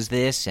room was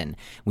this, and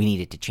we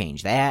needed to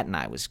change that, and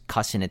I was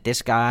cussing at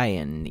this guy,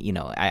 and,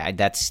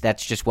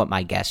 that's just what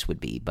my guess would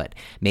be. But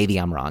maybe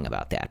I'm wrong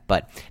about that.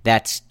 But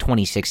that's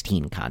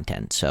 2016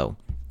 content, so...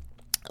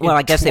 Well,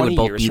 I guess they would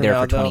both be there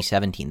for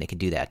 2017. They could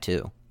do that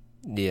too.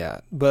 Yeah,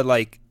 but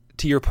like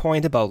to your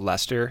point about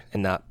Lester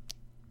and not,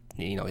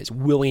 his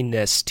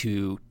willingness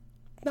to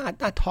not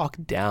talk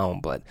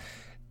down, but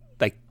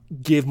like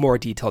give more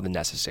detail than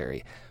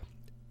necessary.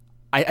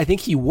 I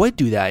think he would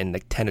do that in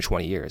like 10 to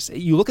 20 years.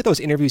 You look at those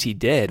interviews he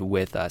did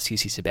with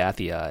CC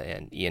Sabathia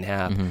and Ian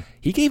Happ,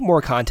 he gave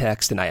more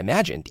context than I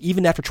imagined,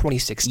 even after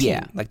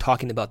 2016, like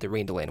talking about the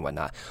rain delay and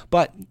whatnot.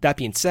 But that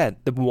being said,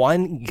 the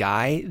one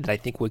guy that I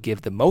think would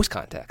give the most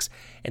context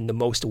and the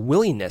most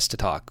willingness to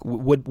talk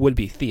would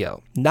be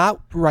Theo. Not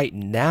right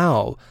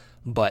now,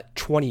 but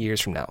 20 years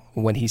from now,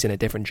 when he's in a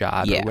different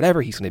job or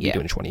whatever he's going to be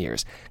doing in 20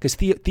 years. Because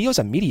Theo's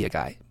a media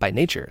guy by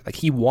nature. Like,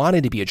 he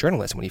wanted to be a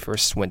journalist when he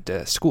first went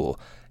to school.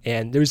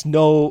 And there's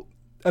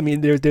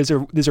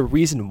a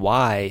reason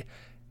why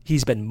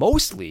he's been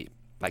mostly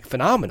like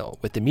phenomenal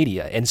with the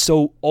media and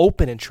so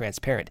open and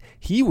transparent.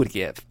 He would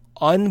give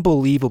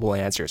unbelievable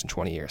answers in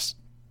 20 years.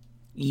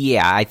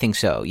 Yeah, I think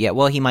so. Yeah,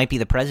 well, he might be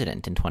the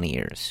president in 20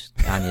 years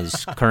on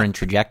his current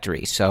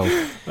trajectory. So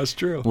that's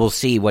true. We'll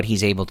see what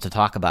he's able to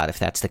talk about if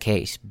that's the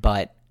case.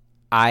 But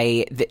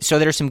so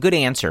there's some good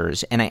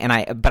answers,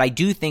 but I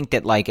do think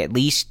that, like, at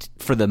least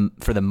for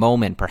the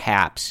moment,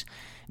 perhaps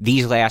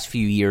these last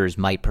few years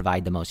might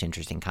provide the most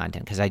interesting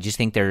content, because I just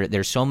think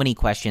there's so many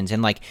questions.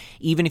 And, like,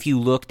 even if you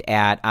looked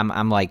at,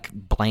 I'm like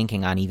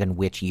blanking on even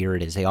which year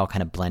it is. They all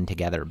kind of blend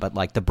together. But,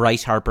 like, the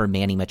Bryce Harper,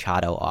 Manny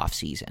Machado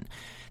offseason.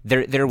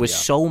 There was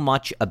so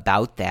much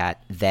about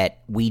that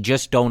we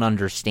just don't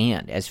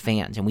understand as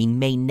fans, and we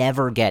may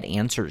never get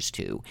answers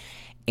to.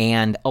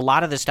 And a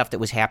lot of the stuff that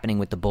was happening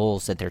with the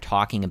Bulls that they're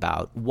talking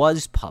about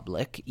was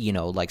public,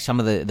 like some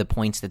of the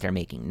points that they're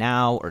making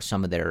now or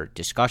some of their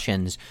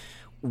discussions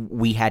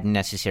we hadn't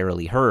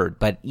necessarily heard.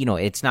 But,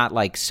 it's not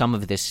like some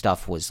of this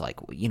stuff was like,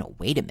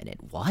 wait a minute,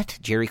 what?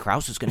 Jerry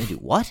Krause was going to do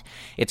what?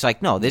 It's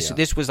like, no,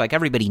 this was like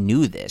everybody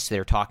knew this.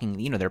 They're talking,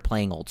 they're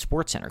playing old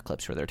SportsCenter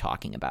clips where they're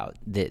talking about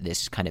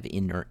this kind of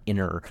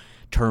inner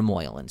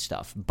turmoil and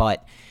stuff.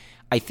 But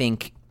I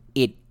think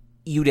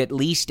you'd at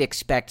least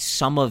expect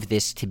some of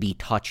this to be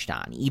touched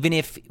on, even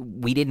if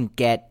we didn't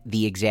get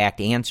the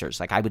exact answers.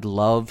 Like, I would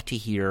love to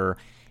hear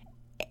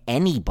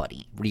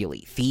anybody,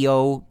 really,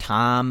 Theo,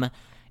 Tom,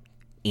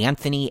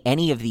 Anthony,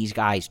 any of these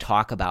guys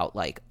talk about,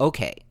 like,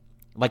 okay,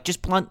 like,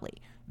 just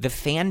bluntly, the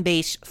fan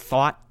base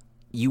thought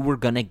you were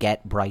going to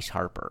get Bryce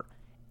Harper,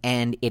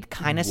 and it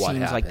kind of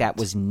seems like that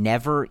was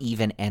never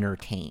even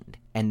entertained,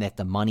 and that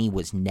the money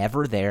was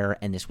never there,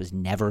 and this was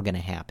never going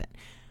to happen.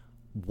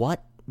 What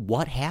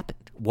happened?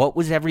 What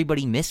was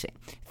everybody missing?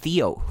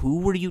 Theo,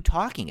 who were you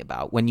talking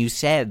about when you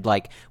said,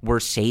 like, we're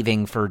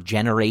saving for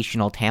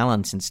generational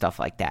talents and stuff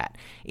like that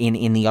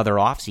in the other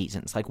off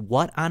seasons? Like,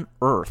 what on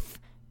earth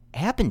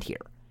happened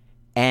here?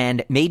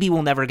 And maybe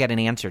we'll never get an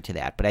answer to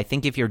that, but I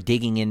think if you're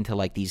digging into,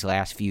 like, these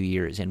last few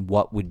years and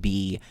what would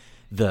be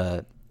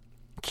the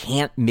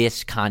can't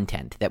miss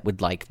content that would,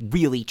 like,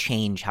 really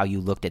change how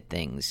you looked at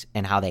things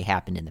and how they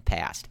happened in the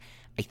past,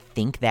 I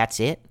think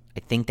that's it. I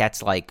think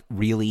that's, like,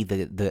 really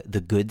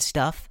the good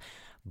stuff.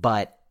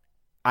 But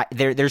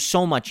there's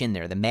so much in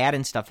there. The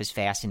Madden stuff is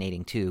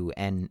fascinating too,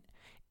 and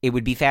it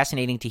would be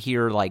fascinating to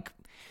hear, like,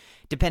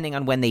 depending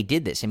on when they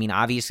did this. I mean,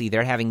 obviously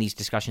they're having these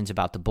discussions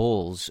about the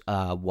Bulls,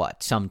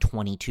 some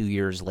 22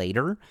 years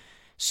later.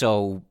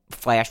 So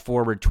flash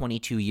forward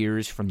 22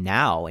 years from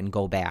now and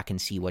go back and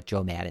see what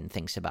Joe Madden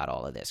thinks about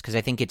all of this. Because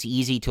I think it's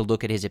easy to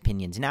look at his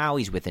opinions now.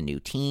 He's with a new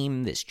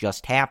team. This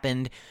just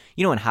happened.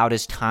 And how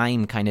does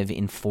time kind of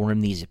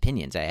inform these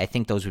opinions? I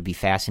think those would be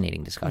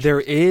fascinating discussions.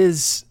 There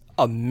is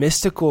a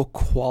mystical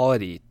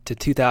quality to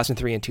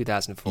 2003 and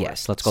 2004.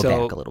 Yes, let's go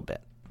back a little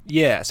bit.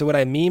 Yeah, so what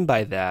I mean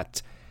by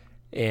that,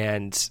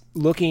 and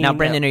looking now,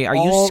 Brendan, are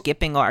you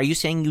skipping? Are you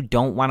saying you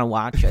don't want to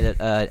watch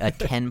a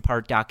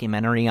 10-part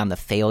documentary on the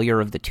failure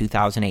of the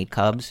 2008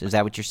 Cubs? Is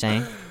that what you're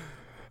saying?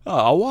 Oh,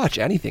 I'll watch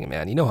anything,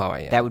 man. You know how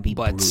I am. That would be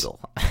brutal.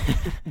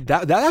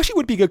 that actually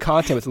would be good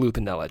content with Lou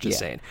Piniella, just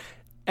saying.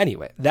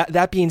 Anyway,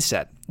 that being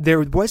said,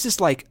 there was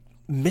this, like,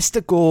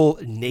 mystical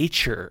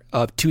nature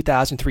of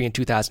 2003 and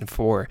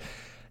 2004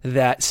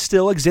 that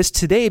still exists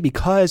today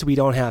because we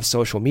don't have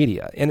social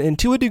media. And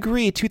to a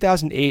degree,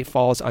 2008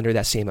 falls under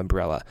that same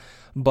umbrella.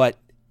 But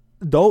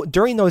though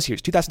during those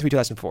years, 2003,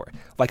 2004,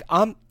 like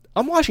I'm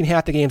watching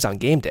half the games on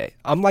game day.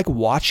 I'm like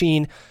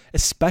watching,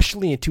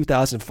 especially in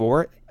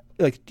 2004,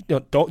 like, you know,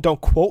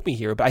 don't quote me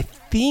here, but I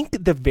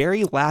think the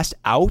very last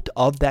out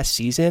of that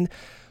season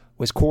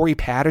was Corey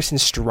Patterson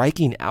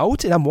striking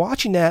out, and I'm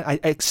watching that.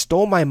 I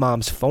stole my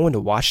mom's phone to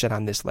watch that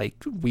on this like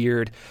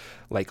weird,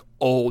 like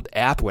old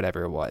app,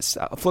 whatever it was,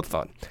 a flip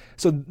phone.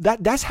 So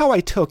that's how I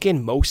took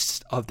in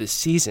most of the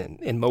season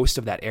and most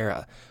of that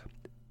era.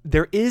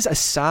 There is a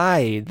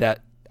side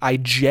that I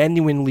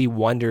genuinely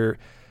wonder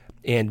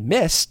and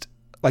missed,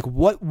 like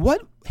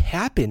what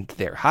happened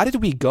there? How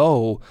did we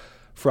go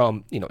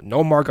from, you know,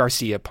 Nomar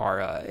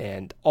Garciaparra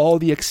and all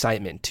the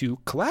excitement to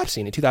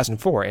collapsing in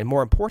 2004? And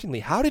more importantly,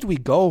 how did we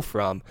go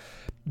from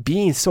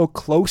being so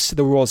close to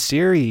the World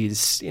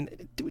Series,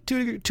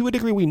 to a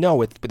degree we know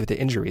with the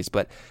injuries,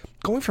 but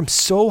going from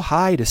so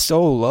high to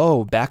so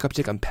low, back up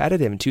to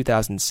competitive in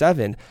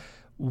 2007,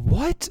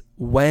 what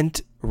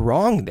went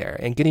wrong there?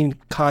 And getting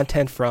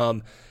content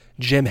from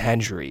Jim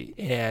Hendry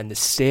and the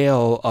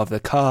sale of the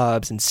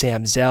Cubs and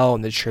Sam Zell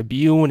and the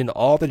Tribune and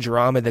all the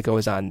drama that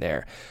goes on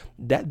there.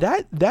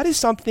 That is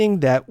something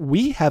that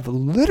we have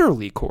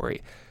literally,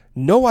 Corey,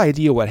 no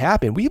idea what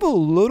happened. We have a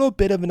little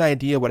bit of an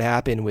idea what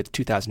happened with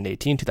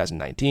 2018,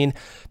 2019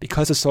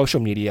 because of social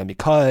media and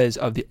because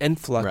of the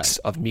influx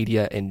of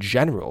media in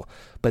general.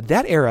 But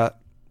that era,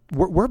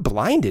 we're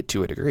blinded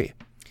to a degree.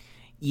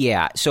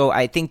 Yeah, so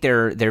I think they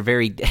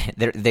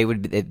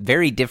would be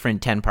very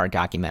different 10-part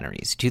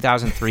documentaries.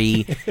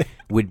 2003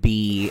 would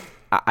be,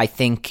 I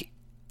think,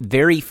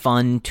 very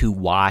fun to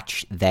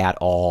watch that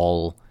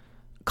all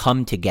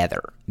come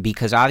together,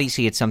 because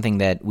obviously it's something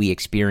that we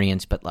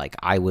experienced, but like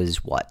I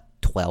was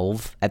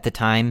 12 at the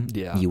time.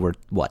 Yeah. You were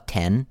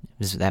 10?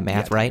 Is that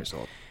math right? 10 years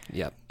old.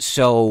 Yep.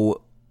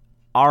 So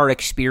our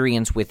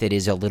experience with it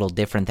is a little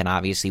different than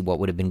obviously what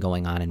would have been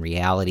going on in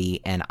reality,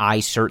 and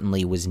I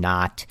certainly was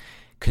not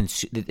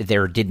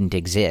there didn't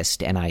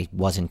exist, and I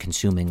wasn't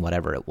consuming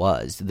whatever it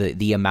was.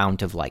 The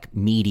amount of like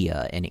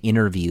media and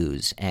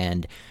interviews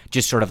and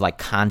just sort of like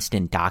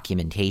constant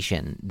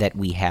documentation that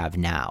we have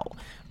now,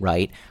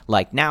 right?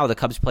 Like now the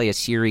Cubs play a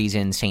series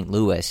in St.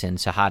 Louis, and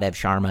Sahadev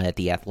Sharma at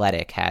The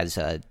Athletic has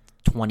a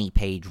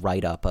 20-page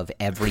write-up of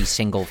every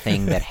single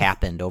thing that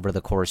happened over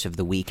the course of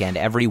the weekend,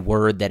 every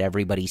word that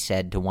everybody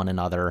said to one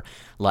another,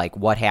 like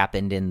what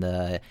happened in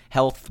the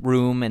health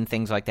room and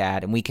things like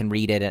that, and we can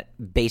read it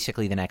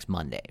basically the next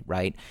Monday,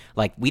 right?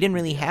 Like we didn't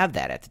really have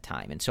that at the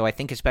time, and so I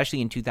think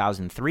especially in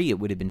 2003 it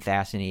would have been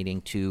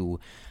fascinating to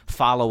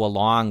follow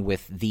along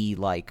with the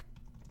like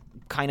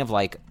kind of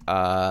like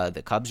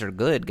the Cubs are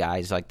good,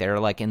 guys, like they're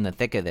like in the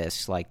thick of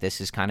this, like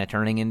this is kind of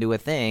turning into a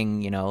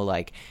thing, you know,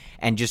 like,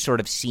 and just sort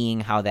of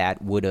seeing how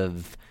that would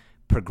have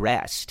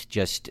progressed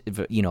just,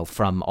 you know,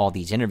 from all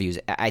these interviews.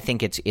 I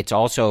think it's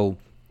also,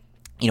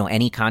 you know,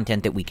 any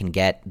content that we can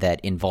get that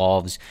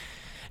involves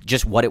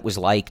just what it was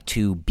like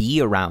to be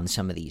around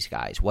some of these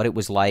guys, what it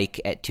was like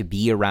to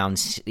be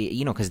around,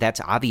 you know, because that's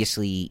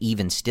obviously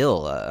even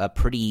still a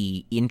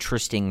pretty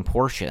interesting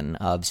portion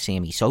of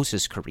Sammy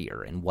Sosa's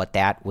career, and what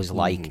that was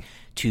like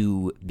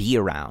to be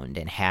around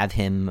and have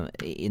him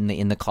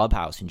in the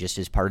clubhouse and just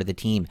as part of the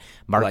team.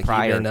 Mark like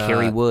Pryor, even,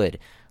 Kerry Wood.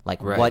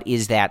 Like, what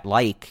is that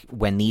like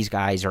when these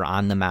guys are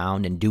on the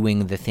mound and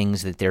doing the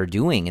things that they're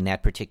doing in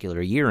that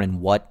particular year, and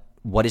what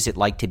is it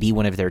like to be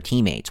one of their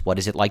teammates? What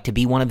is it like to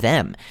be one of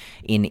them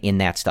in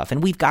that stuff?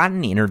 And we've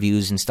gotten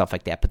interviews and stuff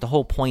like that, but the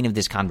whole point of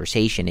this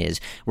conversation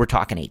is we're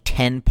talking a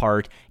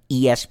 10-part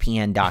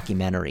ESPN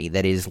documentary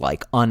that is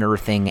like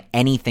unearthing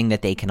anything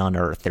that they can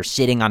unearth. They're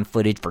sitting on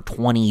footage for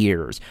 20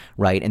 years,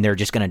 right? And they're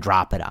just going to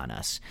drop it on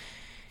us.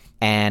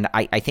 And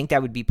I think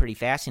that would be pretty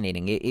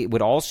fascinating. It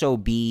would also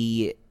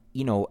be,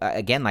 you know,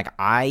 again, like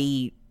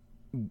I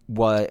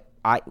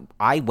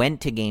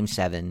went to Game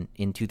 7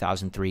 in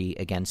 2003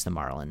 against the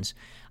Marlins.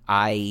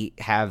 I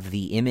have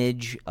the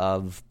image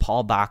of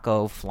Paul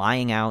Bacco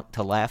flying out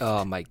to left.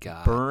 Oh, my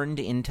God. Burned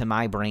into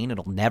my brain.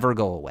 It'll never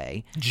go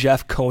away.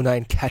 Jeff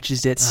Conine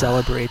catches it,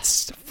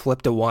 celebrates,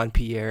 flipped to Juan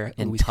Pierre.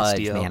 And Pudge,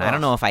 Castillo. Man. I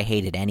don't know if I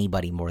hated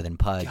anybody more than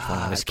Pudge when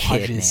I was a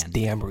kid, Pudge's man.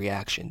 Damn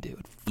reaction,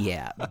 dude.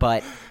 Yeah,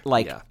 but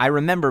like I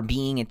remember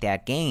being at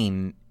that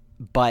game,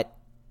 but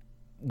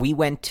we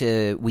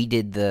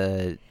did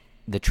the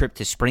trip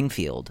to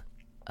Springfield,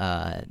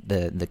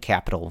 the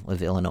capital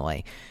of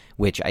Illinois,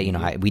 which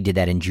we did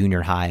that in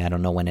junior high. I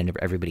don't know when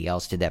everybody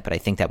else did that, but I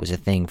think that was a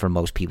thing for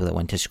most people that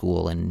went to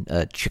school in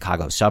a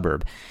Chicago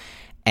suburb.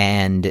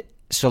 And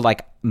so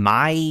like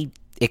my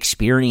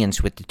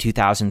experience with the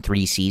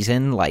 2003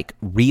 season like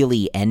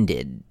really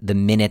ended the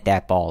minute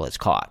that ball is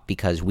caught,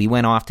 because we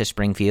went off to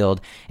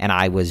Springfield and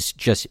I was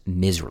just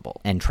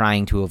miserable and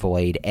trying to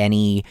avoid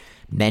any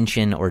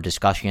mention or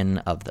discussion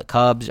of the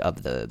Cubs,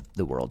 of the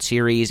World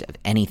Series, of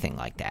anything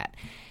like that.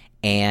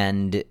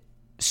 And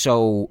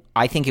so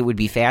I think it would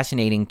be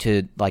fascinating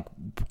to like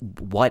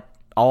what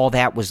all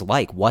that was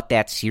like, what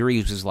that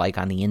series was like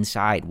on the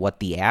inside, what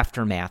the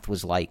aftermath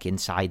was like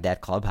inside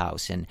that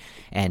clubhouse and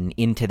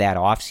into that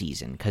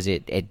offseason. Because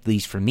it, at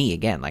least for me,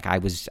 again, like I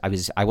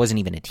wasn't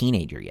even a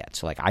teenager yet,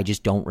 so like I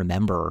just don't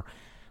remember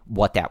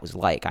what that was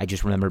like. I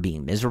just remember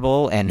being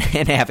miserable and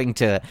having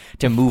to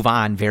move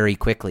on very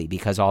quickly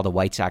because all the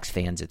White Sox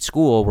fans at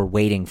school were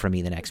waiting for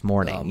me the next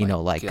morning.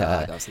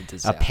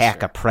 A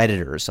pack of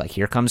predators. Like,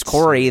 here comes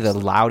Corey, the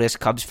loudest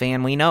Cubs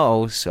fan we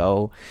know.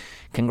 So,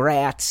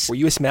 congrats. Were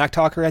you a smack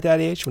talker at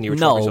that age when you were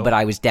 12 years old? No, but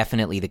I was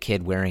definitely the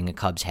kid wearing a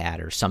Cubs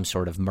hat or some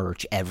sort of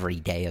merch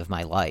every day of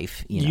my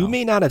life. You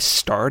may not have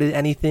started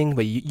anything,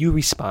 but you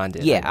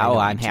responded. Yeah.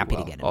 I'm happy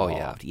to get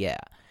involved. Yeah.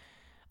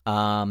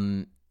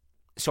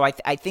 So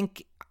I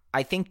think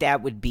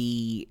that would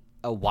be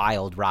a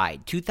wild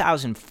ride.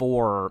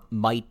 2004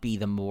 might be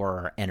the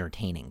more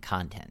entertaining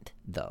content,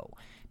 though,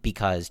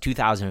 because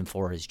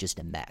 2004 is just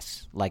a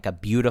mess, like a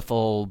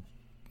beautiful,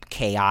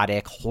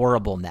 chaotic,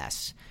 horrible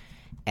mess.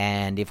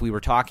 And if we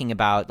were talking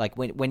about, like,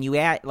 when you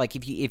like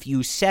if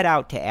you set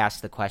out to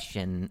ask the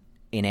question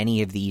in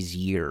any of these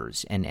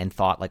years and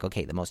thought, like,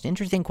 okay, the most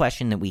interesting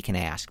question that we can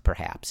ask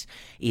perhaps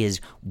is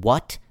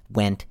what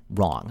went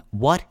wrong?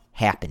 What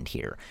happened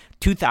here?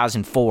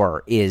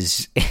 2004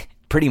 is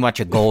pretty much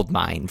a gold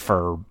mine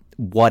for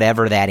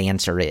whatever that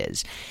answer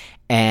is.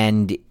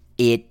 And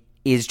it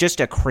is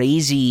just a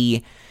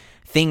crazy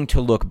thing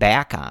to look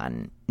back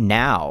on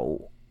now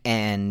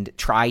and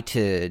try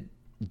to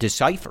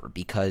decipher,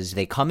 because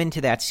they come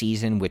into that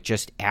season with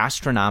just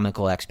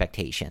astronomical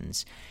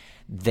expectations.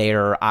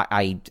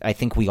 I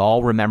think we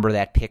all remember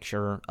that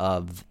picture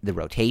of the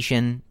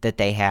rotation that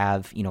they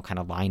have, kind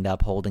of lined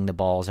up holding the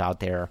balls out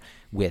there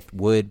with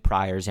Wood,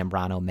 Pryor,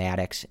 Zambrano,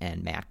 Maddox,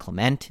 and Matt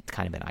Clement. It's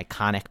kind of an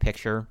iconic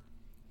picture.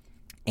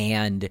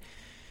 And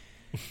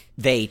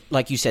they,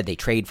 like you said, they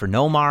trade for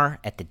Nomar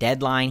at the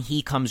deadline.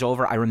 He comes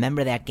over. I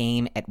remember that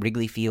game at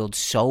Wrigley Field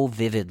so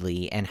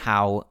vividly and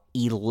how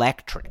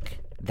electric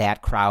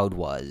that crowd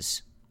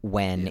was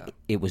when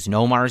it was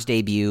Nomar's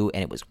debut,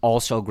 and it was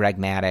also Greg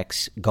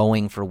Maddux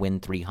going for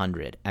win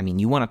 300. I mean,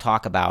 you want to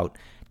talk about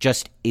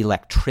just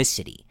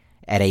electricity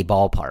at a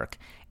ballpark,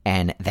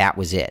 and that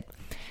was it.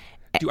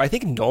 Dude, I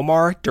think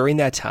Nomar during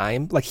that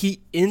time, like,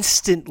 he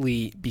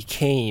instantly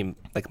became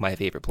like my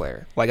favorite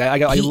player. Like,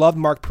 I love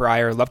Mark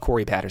Pryor, love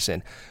Corey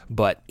Patterson,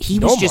 but he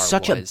was just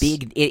such a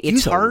big.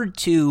 It's hard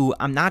to.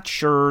 I'm not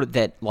sure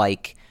that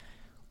like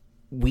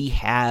we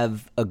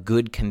have a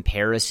good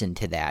comparison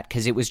to that,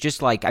 because it was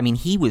just like, I mean,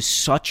 he was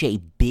such a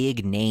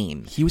big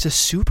name. He was a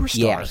superstar.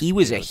 Yeah, he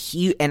was a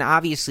huge, and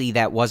obviously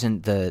that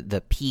wasn't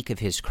the peak of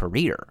his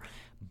career,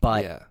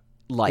 but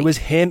like, it was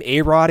him,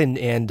 A-Rod,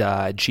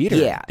 and Jeter.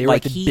 Yeah, they were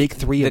like the big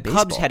three of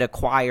baseball. The Cubs had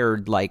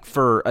acquired, like,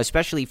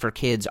 especially for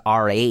kids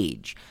our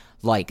age,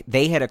 like,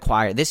 they had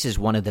acquired, this is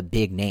one of the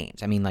big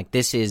names. I mean, like,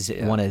 this is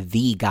one of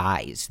the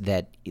guys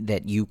that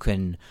you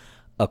can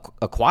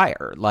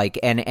acquire, like,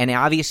 and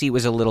obviously it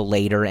was a little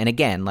later, and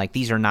again, like,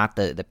 these are not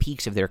the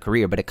peaks of their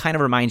career, but it kind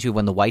of reminds you of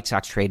when the White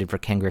Sox traded for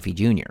Ken Griffey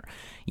Jr.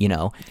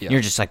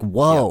 You're just like,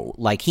 whoa,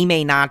 like, he's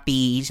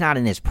not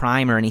in his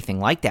prime or anything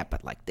like that,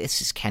 but like, this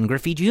is Ken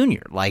Griffey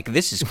Jr. Like,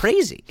 this is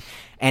crazy.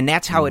 And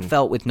that's how it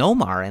felt with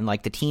Nomar, and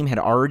like, the team had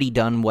already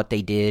done what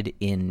they did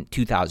in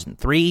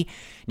 2003, and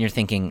you're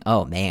thinking,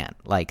 oh man,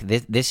 like,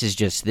 this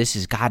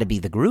has got to be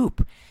the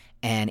group,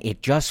 and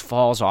it just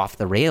falls off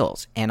the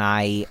rails.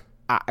 And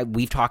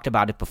we've talked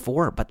about it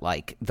before, but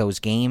like, those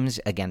games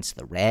against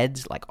the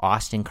Reds, like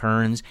Austin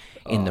Kearns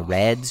in the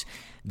Reds,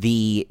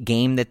 the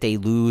game that they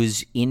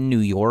lose in New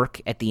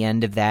York at the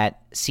end of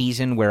that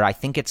season, where I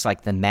think it's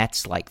like the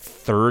Mets' like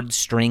third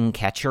string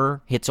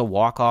catcher hits a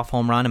walk-off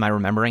home run. Am I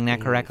remembering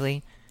that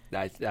correctly?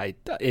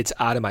 It's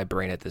out of my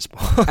brain at this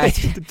point.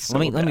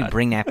 Let me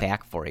bring that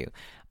back for you.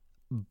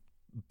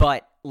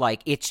 But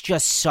like, it's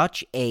just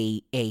such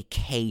a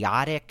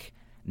chaotic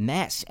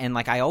mess. And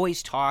like, I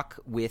always talk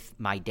with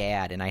my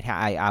dad, and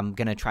I'm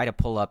gonna try to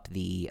pull up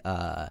the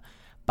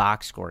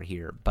box score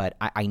here, but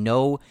I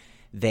know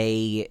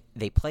they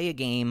play a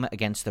game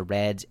against the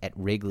Reds at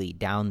Wrigley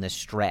down the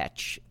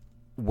stretch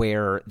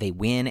where they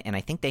win, and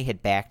I think they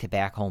hit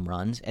back-to-back home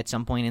runs at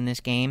some point in this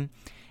game.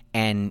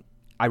 And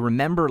I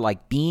remember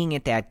like being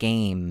at that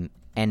game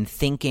and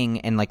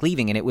thinking and like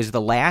leaving, and it was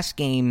the last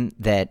game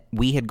that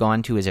we had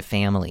gone to as a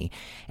family,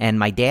 and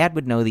my dad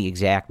would know the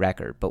exact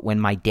record, but when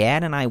my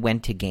dad and I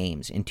went to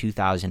games in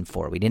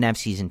 2004, we didn't have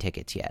season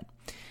tickets yet,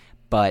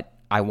 but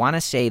I want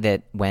to say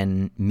that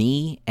when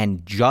me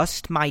and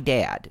just my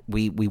dad,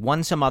 we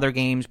won some other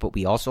games, but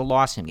we also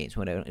lost some games.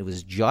 When it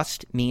was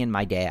just me and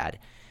my dad,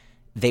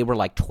 they were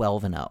like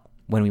 12-0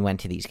 when we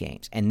went to these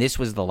games, and this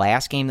was the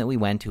last game that we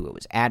went to. It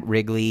was at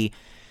Wrigley.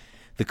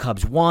 The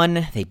Cubs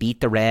won. They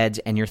beat the Reds,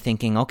 and you're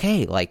thinking,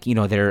 okay, like,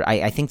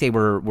 I think they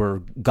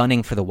were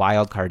gunning for the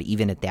wild card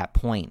even at that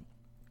point.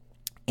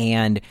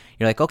 And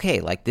you're like,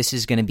 okay, like, this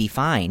is going to be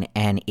fine.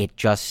 And it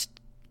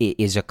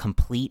is a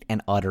complete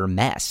and utter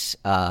mess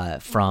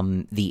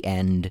from the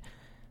end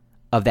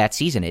of that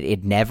season.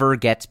 It never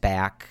gets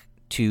back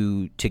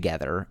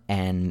together,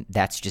 and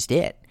that's just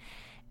it.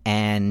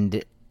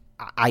 And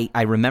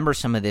I remember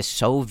some of this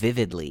so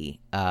vividly.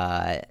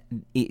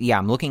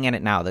 I'm looking at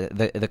it now.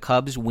 The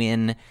Cubs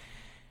win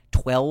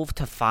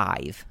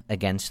 12-5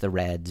 against the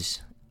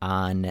Reds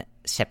on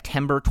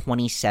September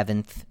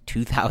 27th,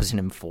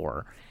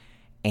 2004.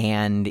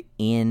 And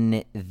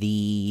in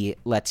the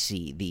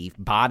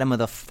bottom of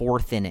the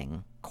fourth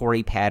inning,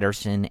 Corey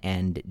Patterson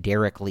and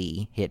Derek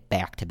Lee hit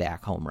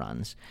back-to-back home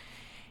runs.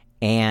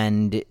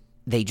 And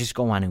they just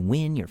go on and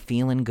win. You're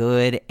feeling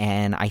good.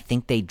 And I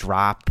think they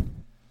drop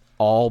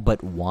all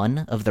but one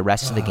of the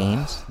rest of the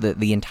games,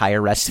 the entire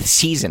rest of the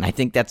season. I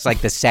think that's like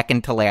the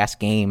second to last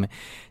game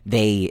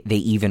they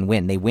even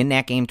win. They win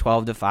that game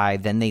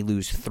 12-5, then they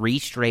lose 3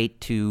 straight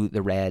to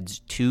the Reds,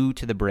 2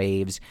 to the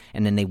Braves,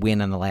 and then they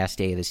win on the last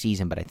day of the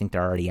season, but I think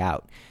they're already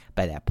out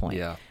by that point.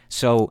 Yeah.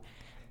 So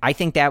I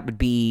think that would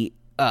be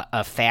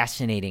a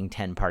fascinating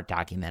 10-part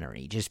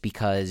documentary, just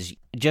because,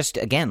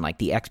 again, like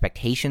the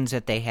expectations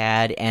that they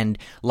had, and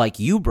like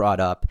you brought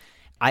up,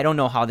 I don't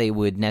know how they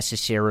would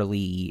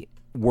necessarily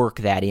work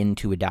that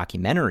into a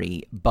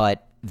documentary,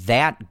 but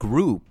that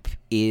group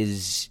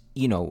is,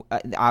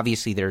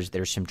 obviously there's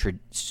some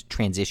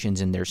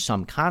transitions and there's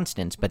some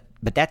constants, but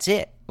that's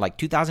it. Like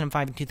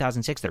 2005 and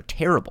 2006, they're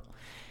terrible.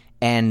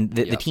 And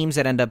the teams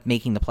that end up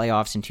making the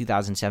playoffs in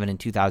 2007 and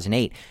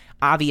 2008,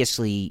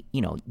 obviously,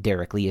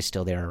 Derek Lee is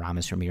still there,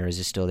 Aramis Ramirez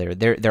is still there.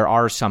 There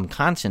are some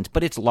constants,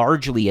 but it's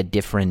largely a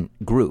different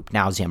group.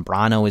 Now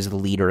Zambrano is the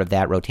leader of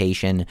that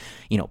rotation.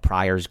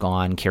 Pryor's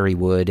gone. Kerry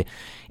Wood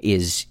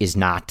is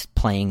not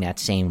playing that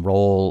same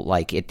role.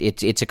 Like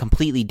it's a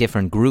completely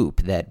different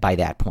group that by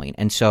that point.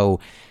 And so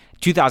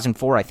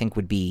 2004, I think,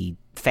 would be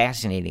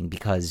fascinating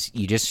because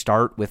you just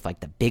start with like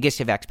the biggest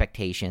of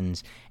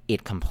expectations.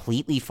 It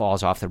completely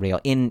falls off the rail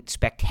in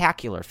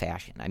spectacular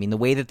fashion. I mean, the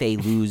way that they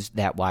lose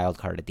that wild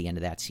card at the end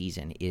of that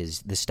season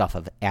is the stuff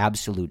of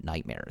absolute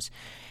nightmares.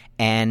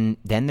 And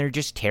then they're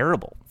just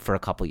terrible for a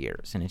couple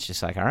years. And it's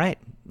just like, all right,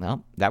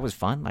 well, that was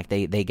fun. Like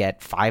they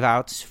get 5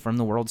 outs from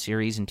the World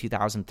Series in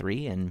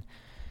 2003, and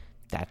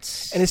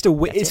it's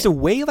the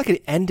way like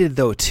it ended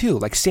though too.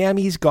 Like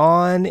Sammy's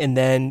gone, and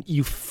then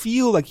you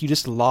feel like you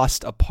just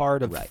lost a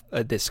part of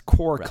this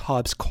core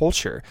Cubs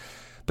culture,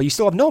 but you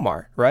still have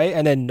Nomar, right?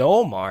 And then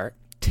Nomar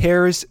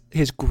tears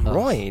his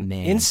groin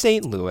in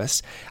St.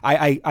 Louis.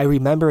 I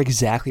remember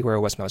exactly where I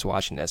was when I was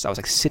watching this. I was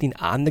like sitting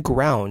on the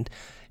ground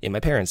in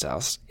my parents'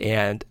 house,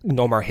 and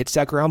Nomar hits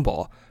that ground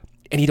ball,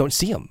 and you don't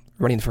see him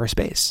running first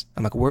base.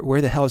 I'm like,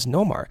 where the hell is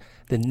Nomar?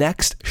 The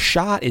next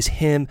shot is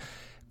him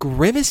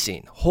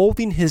grimacing,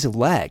 holding his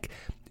leg.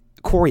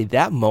 Corey,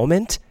 that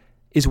moment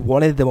is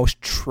one of the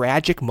most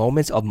tragic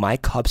moments of my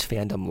Cubs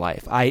fandom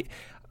life. I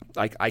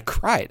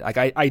cried. Like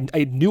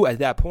I knew at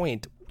that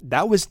point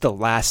that was the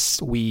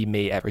last we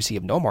may ever see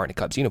of Nomar in a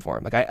Cubs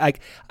uniform. Like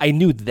I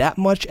knew that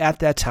much at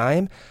that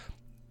time.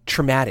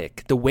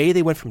 Traumatic. The way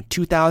they went from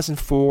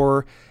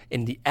 2004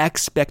 and the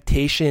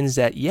expectations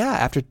that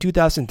after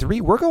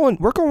 2003 we're going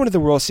to the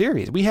World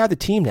Series. We have the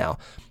team now.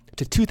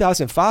 To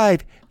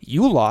 2005,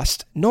 you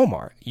lost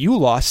Nomar. You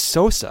lost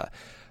Sosa.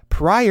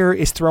 Pryor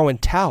is throwing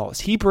towels.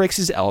 He breaks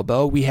his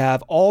elbow. We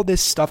have all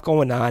this stuff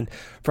going on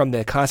from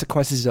the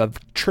consequences of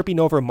tripping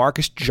over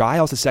Marcus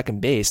Giles at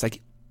second base.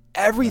 Like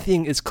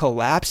everything is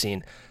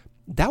collapsing.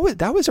 That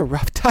was a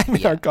rough time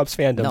in our Cubs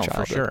fandom. No,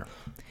 for sure.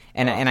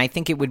 And I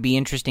think it would be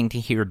interesting to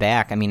hear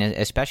back. I mean,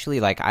 especially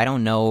like I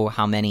don't know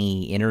how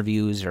many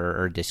interviews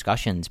or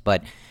discussions,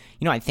 but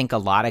I think a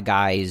lot of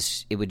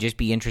guys, it would just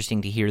be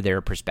interesting to hear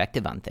their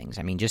perspective on things.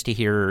 I mean, just to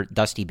hear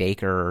Dusty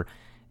Baker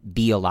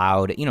be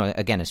allowed,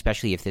 again,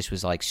 especially if this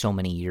was like so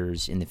many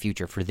years in the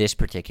future for this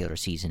particular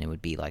season, it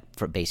would be like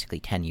for basically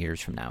 10 years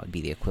from now, it would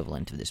be the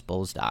equivalent of this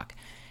Bulls doc.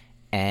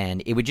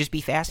 And it would just be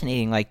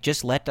fascinating. Like,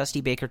 just let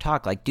Dusty Baker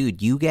talk. Like, dude,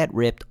 you get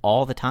ripped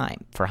all the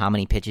time for how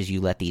many pitches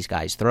you let these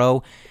guys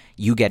throw.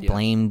 You get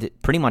blamed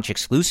pretty much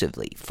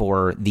exclusively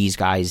for these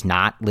guys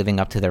not living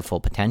up to their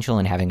full potential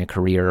and having a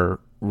career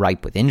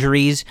ripe with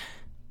injuries.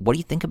 What do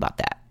you think about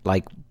that?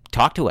 Like,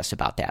 talk to us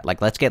about that.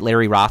 Like, let's get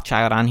Larry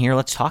Rothschild on here.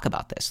 Let's talk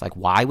about this. Like,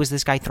 why was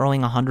this guy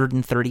throwing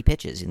 130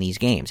 pitches in these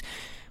games?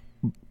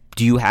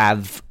 Do you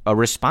have a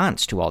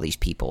response to all these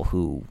people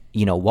who,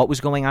 what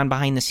was going on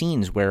behind the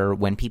scenes where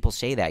when people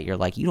say that, you're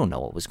like, you don't know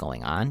what was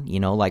going on.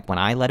 Like when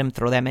I let him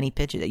throw that many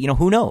pitches,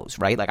 who knows,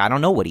 right? Like, I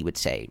don't know what he would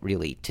say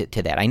really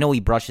to that. I know he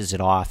brushes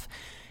it off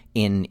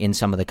in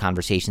some of the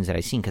conversations that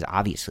I've seen, because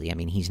obviously, I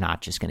mean, he's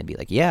not just going to be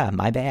like, yeah,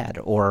 my bad,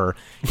 or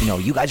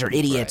you guys are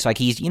idiots. Right. Like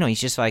he's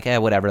just like,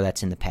 whatever,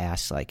 that's in the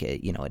past. Like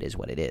it is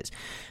what it is.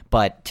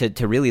 But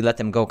to really let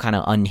them go kind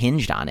of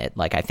unhinged on it,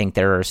 like I think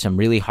there are some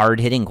really hard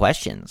hitting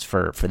questions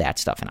for that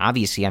stuff. And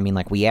obviously, I mean,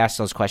 like we ask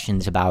those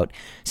questions about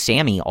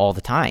Sammy all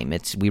the time.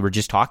 We were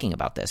just talking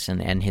about this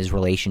and his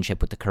relationship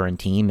with the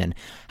current team and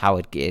how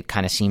it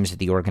kind of seems that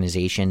the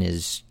organization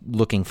is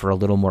looking for a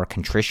little more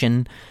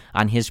contrition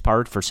on his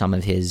part for some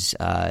of his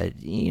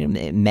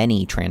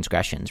many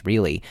transgressions,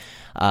 really,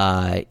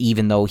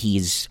 even though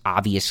he's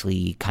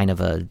obviously kind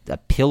of a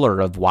pillar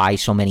of why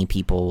so many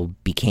people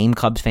became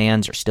Cubs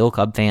fans or still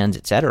Cub fans,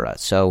 etc.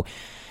 So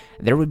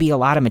there would be a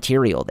lot of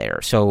material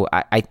there. So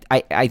I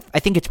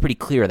think it's pretty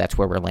clear that's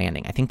where we're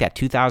landing. I think that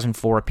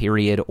 2004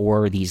 period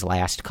or these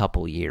last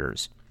couple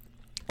years,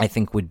 I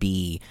think would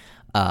be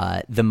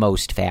the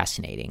most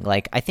fascinating.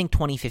 Like, I think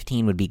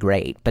 2015 would be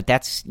great, but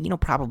that's,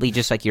 probably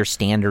just like your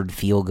standard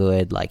feel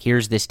good, like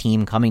here's this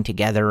team coming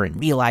together and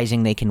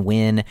realizing they can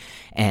win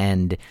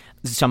and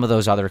some of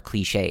those other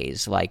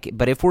cliches. Like,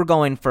 but if we're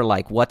going for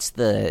like, what's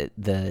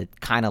the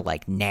kind of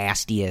like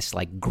nastiest,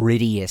 like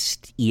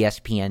grittiest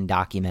ESPN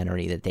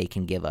documentary that they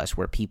can give us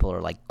where people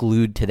are like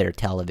glued to their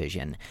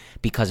television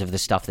because of the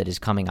stuff that is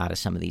coming out of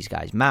some of these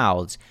guys'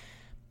 mouths,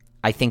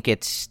 I think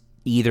it's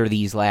either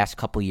these last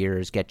couple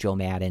years, get Joe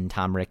Madden,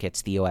 Tom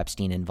Ricketts, Theo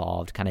Epstein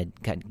involved, kind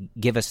of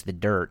give us the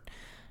dirt,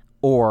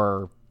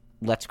 or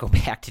let's go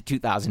back to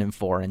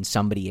 2004 and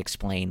somebody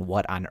explain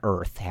what on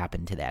earth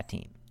happened to that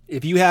team.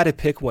 If you had to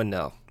pick one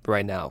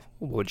right now,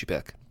 what would you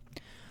pick?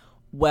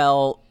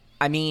 Well,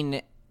 I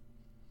mean,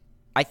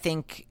 I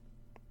think...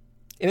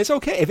 And it's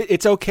okay. If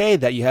it's okay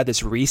that you had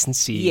this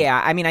recency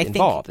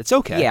involved. It's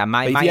okay. Yeah,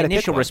 my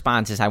initial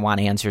response is I want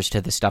answers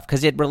to the stuff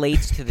because it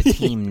relates to the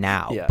team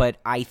now. Yeah. But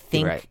I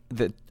think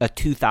a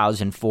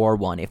 2004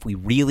 one, if we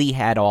really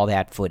had all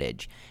that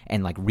footage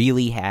and like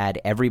really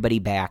had everybody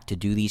back to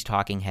do these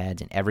talking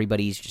heads and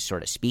everybody's just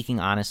sort of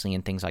speaking honestly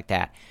and things like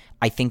that,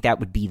 I think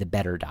that would be the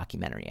better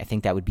documentary. I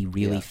think that would be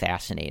really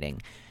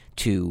fascinating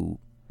to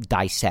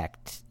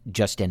dissect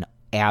just an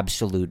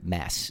absolute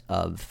mess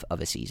of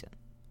a season.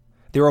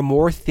 There are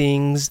more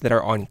things that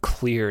are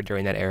unclear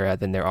during that era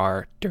than there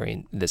are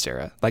during this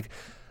era. Like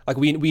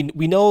we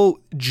know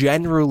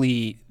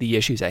generally the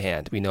issues at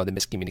hand. We know the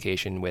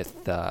miscommunication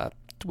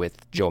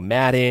with Joe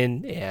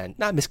Madden, and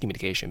not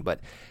miscommunication,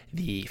 but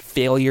the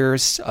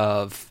failures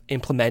of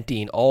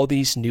implementing all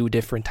these new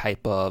different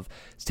type of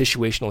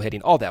situational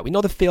hitting, all that. We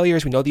know the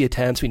failures, we know the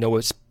attempts, we know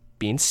what's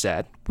being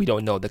said. We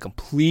don't know the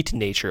complete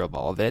nature of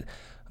all of it.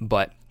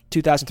 But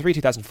 2003,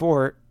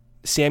 2004,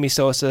 Sammy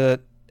Sosa,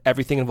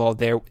 everything involved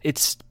there,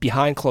 it's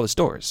behind closed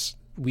doors.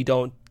 We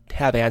don't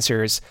have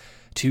answers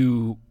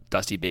to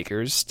Dusty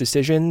Baker's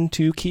decision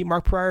to keep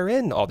Mark Prior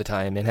in all the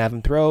time and have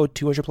him throw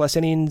 200-plus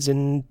innings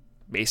and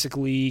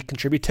basically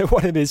contribute to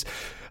one of his,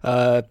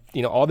 all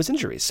of his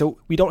injuries. So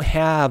we don't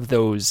have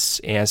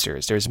those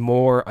answers. There's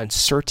more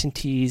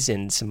uncertainties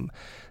and some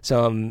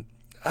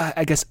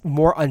I guess,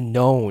 more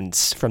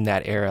unknowns from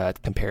that era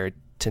compared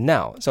to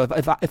now. So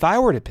if I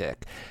were to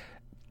pick,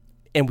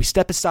 and we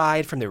step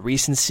aside from the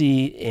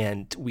recency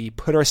and we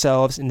put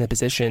ourselves in the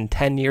position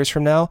 10 years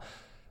from now,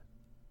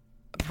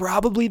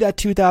 probably that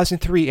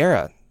 2003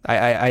 era.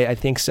 I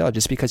think so,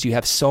 just because you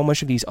have so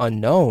much of these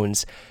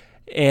unknowns,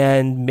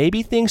 and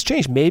maybe things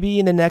change. Maybe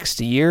in the next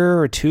year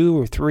or 2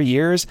 or 3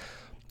 years,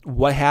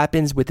 what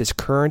happens with this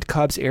current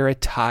Cubs era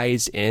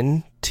ties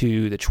in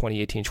to the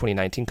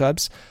 2018-2019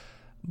 Cubs.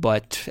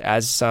 But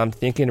as I'm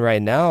thinking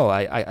right now,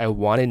 I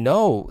want to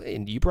know,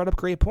 and you brought up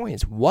great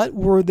points, what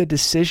were the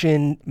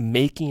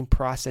decision-making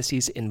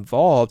processes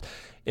involved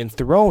in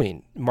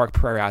throwing Mark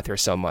Prior out there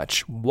so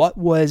much? What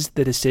was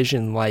the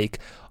decision like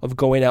of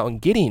going out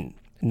and getting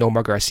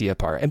Nomar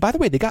Garciaparra? And by the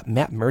way, they got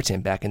Matt Merton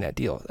back in that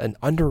deal, an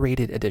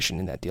underrated addition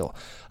in that deal.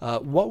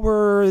 What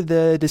were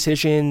the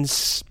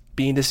decisions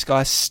being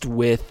discussed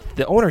with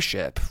the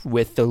ownership,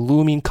 with the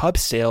looming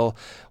Cubs sale?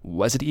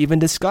 Was it even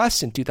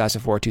discussed in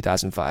 2004,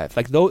 2005?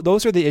 Like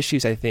those are the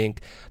issues. I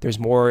think there's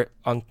more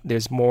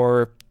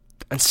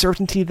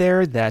uncertainty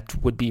there that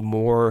would be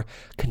more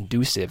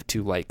conducive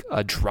to like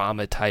a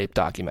drama type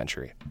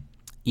documentary.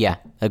 Yeah,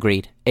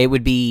 agreed. It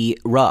would be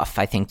rough,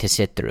 I think, to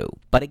sit through.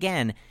 But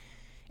again,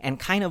 and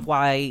kind of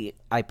why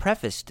I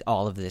prefaced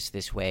all of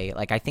this way,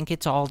 like I think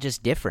it's all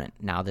just different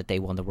now that they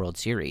won the World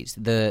Series.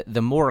 The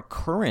more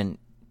current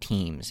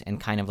teams and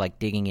kind of like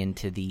digging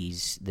into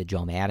the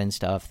Joe Madden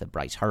stuff, the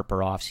Bryce Harper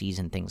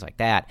offseason, things like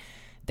that,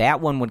 that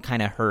one would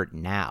kind of hurt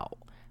now,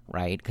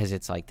 right? Because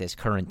it's like this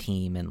current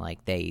team and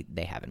like they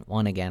haven't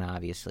won again,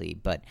 obviously,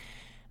 but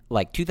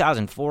like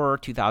 2004,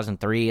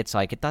 2003, it's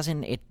like it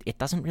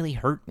doesn't really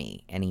hurt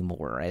me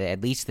anymore,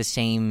 at least the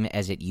same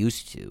as it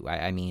used to.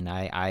 I mean,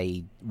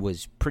 I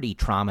was pretty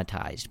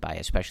traumatized by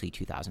especially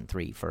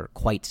 2003 for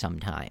quite some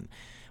time.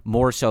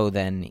 More so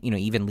than,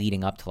 even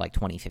leading up to like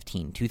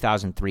 2015.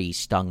 2003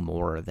 stung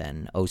more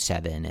than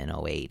 07 and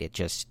 08.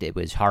 It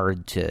was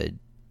hard to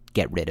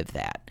get rid of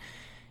that.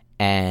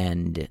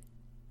 And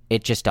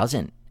it just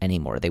doesn't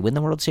anymore. They win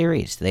the World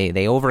Series.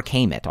 They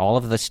overcame it. All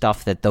of the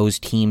stuff that those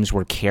teams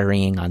were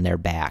carrying on their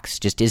backs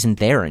just isn't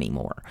there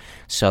anymore.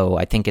 So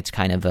I think it's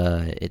kind of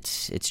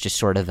it's just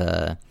sort of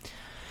a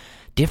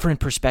different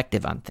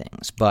perspective on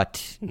things,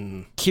 but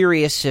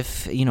curious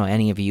if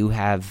any of you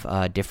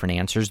have different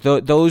answers.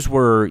 Those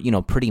were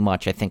pretty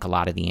much, I think, a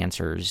lot of the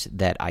answers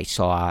that I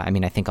saw. I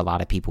mean, I think a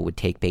lot of people would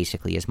take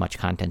basically as much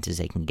content as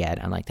they can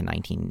get on like the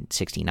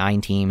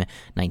 1969 team,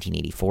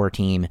 1984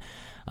 team,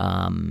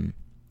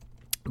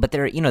 but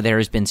there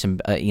has been some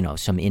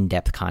some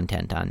in-depth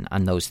content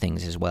on those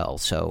things as well.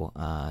 So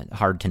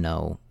hard to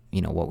know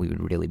what we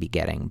would really be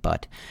getting,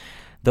 but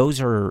those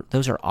are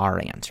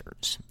our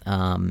answers.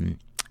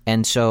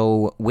 And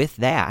so with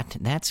that,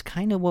 that's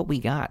kind of what we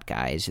got,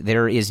 guys.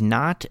 There is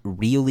not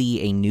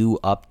really a new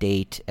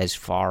update as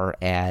far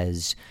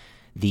as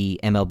the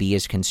MLB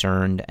is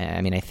concerned.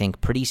 I mean, I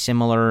think pretty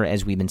similar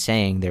as we've been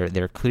saying.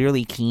 They're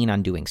clearly keen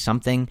on doing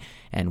something,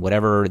 and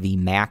whatever the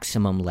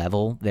maximum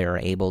level they're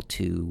able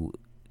to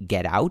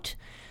get out.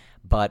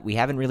 But we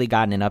haven't really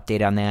gotten an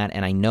update on that.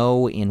 And I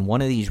know in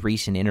one of these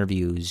recent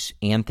interviews,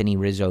 Anthony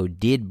Rizzo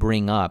did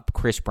bring up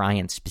Kris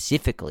Bryant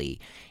specifically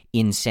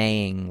in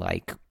saying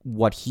like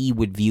what he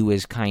would view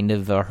as kind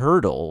of a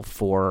hurdle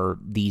for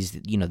these,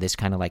 this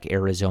kind of like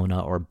Arizona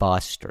or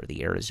bust or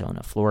the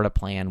Arizona-Florida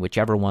plan,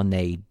 whichever one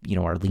they,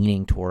 are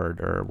leaning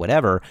toward or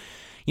whatever,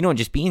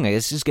 just being like,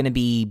 this is going to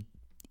be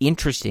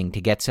interesting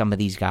to get some of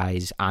these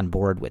guys on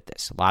board with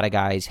this. A lot of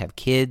guys have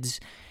kids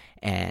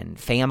and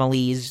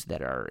families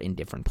that are in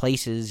different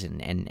places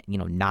and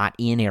not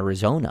in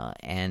Arizona.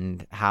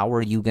 And how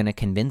are you going to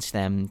convince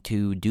them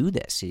to do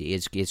this?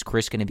 Is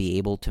Kris going to be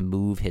able to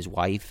move his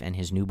wife and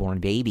his newborn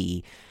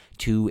baby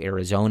to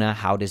Arizona?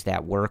 How does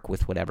that work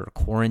with whatever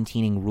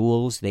quarantining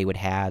rules they would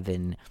have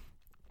in,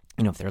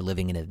 if they're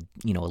living in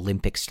a,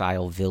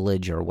 Olympic-style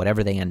village or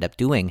whatever they end up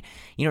doing?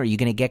 Are you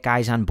going to get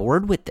guys on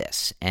board with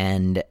this?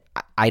 And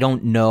I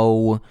don't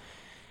know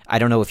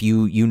if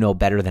you know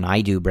better than I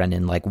do,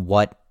 Brendan, like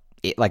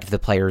if the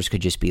players could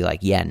just be like,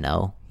 yeah,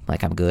 no,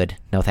 like I'm good,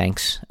 no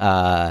thanks.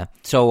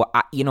 So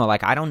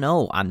I don't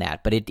know on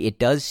that, but it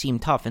does seem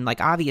tough. And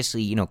like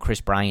obviously, Kris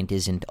Bryant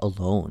isn't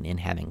alone in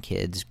having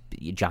kids.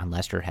 Jon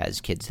Lester has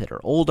kids that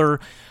are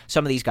older.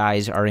 Some of these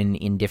guys are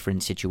in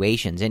different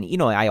situations. And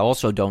I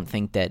also don't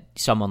think that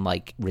someone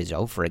like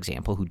Rizzo, for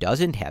example, who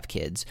doesn't have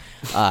kids,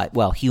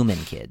 human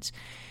kids,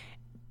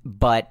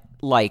 but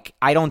like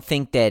I don't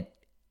think that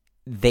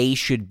they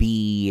should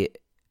be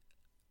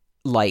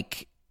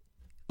like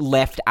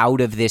left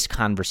out of this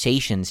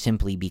conversation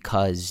simply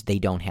because they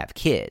don't have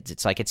kids.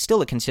 It's like it's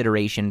still a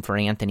consideration for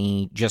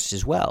Anthony just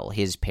as well.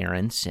 His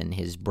parents and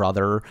his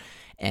brother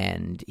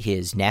and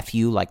his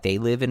nephew, like they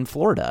live in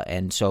Florida.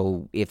 And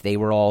so if they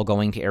were all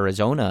going to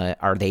Arizona,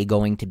 are they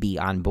going to be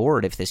on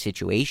board if the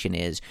situation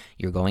is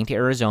you're going to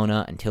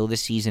Arizona until the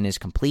season is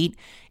complete?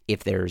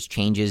 If there's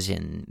changes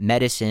in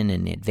medicine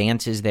and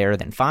advances there,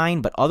 then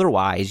fine. But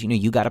otherwise,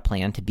 you got a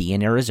plan to be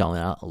in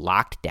Arizona,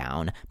 locked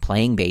down,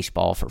 playing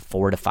baseball for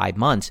 4 to 5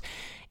 months.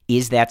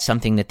 Is that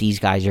something that these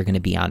guys are going to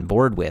be on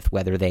board with,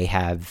 whether they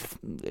have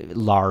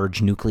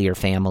large nuclear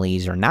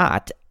families or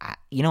not?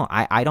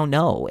 I don't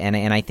know.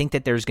 And I think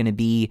that there's going to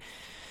be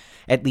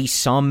at least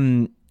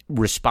some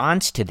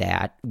response to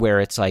that where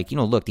it's like,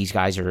 look, these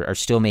guys are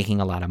still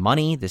making a lot of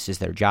money. This is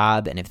their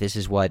job. And if this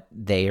is what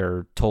they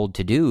are told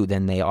to do,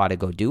 then they ought to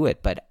go do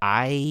it. But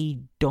I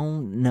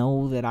don't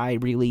know that I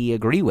really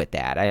agree with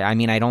that.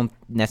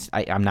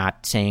 I'm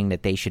not saying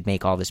that they should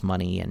make all this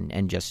money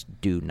and just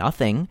do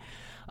nothing.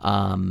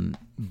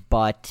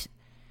 But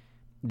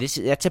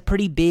that's a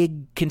pretty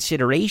big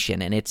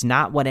consideration, and it's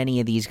not what any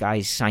of these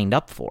guys signed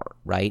up for,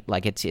 right?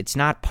 Like it's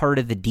not part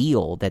of the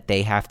deal that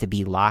they have to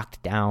be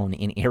locked down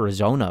in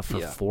Arizona for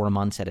 4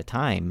 months at a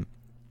time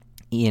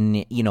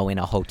in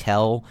a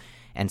hotel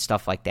and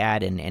stuff like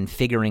that, and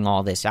figuring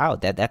all this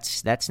out.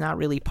 That's not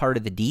really part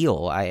of the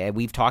deal.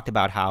 We've talked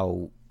about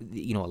how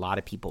a lot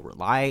of people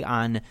rely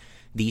on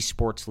these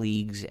sports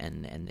leagues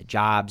and the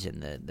jobs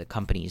and the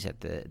companies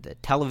at the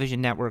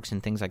television networks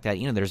and things like that.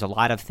 There's a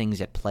lot of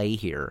things at play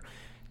here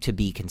to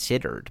be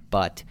considered,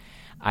 but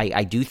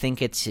I do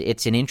think it's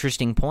an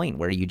interesting point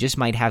where you just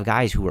might have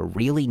guys who are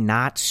really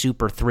not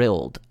super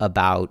thrilled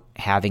about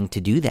having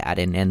to do that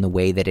and the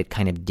way that it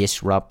kind of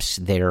disrupts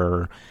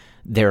their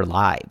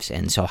lives.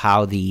 And so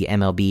how the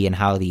MLB and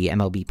how the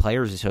MLB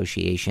Players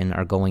Association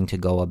are going to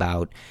go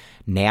about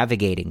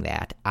navigating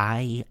that,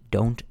 I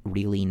don't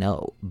really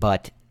know.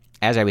 But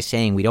as I was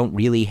saying, we don't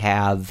really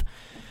have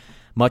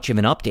much of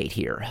an update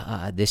here.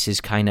 This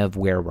is kind of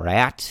where we're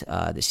at.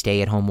 The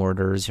stay-at-home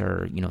orders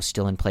are,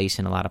 still in place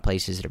in a lot of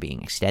places. They're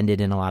being extended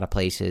in a lot of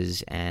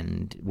places,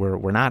 and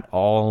we're not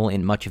all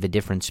in much of a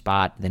different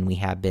spot than we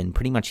have been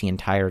pretty much the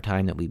entire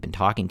time that we've been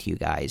talking to you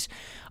guys,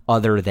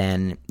 other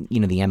than, the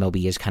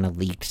MLB has kind of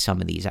leaked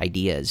some of these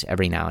ideas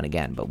every now and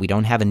again, but we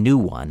don't have a new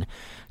one.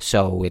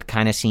 So it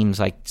kind of seems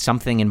like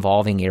something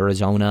involving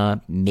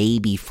Arizona,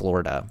 maybe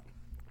Florida,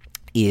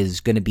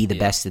 is going to be the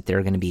best that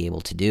they're going to be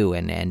able to do,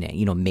 and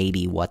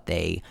maybe what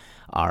they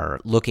are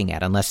looking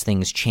at, unless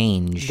things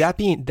change. That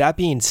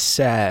being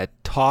said,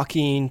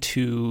 talking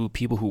to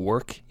people who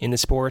work in the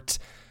sport,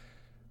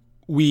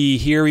 we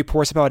hear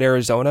reports about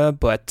Arizona,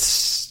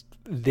 but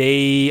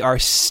they are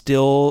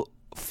still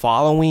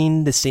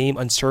following the same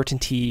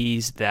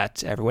uncertainties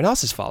that everyone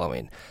else is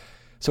following.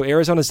 So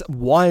Arizona is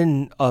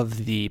one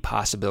of the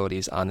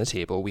possibilities on the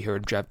table. We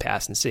heard Jeff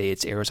Passan say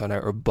it's Arizona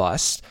or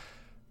bust.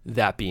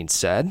 That being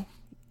said,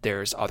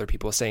 there's other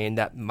people saying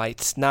that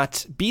might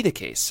not be the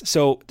case.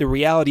 So the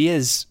reality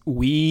is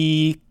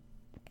we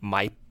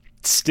might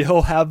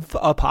still have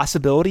a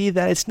possibility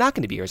that it's not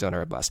going to be Arizona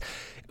or bust.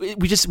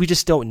 We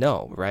just don't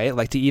know, right?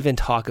 Like to even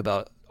talk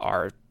about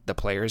the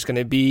players going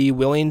to be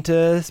willing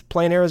to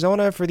play in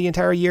Arizona for the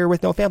entire year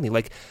with no family?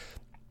 Like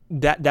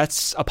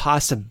that's a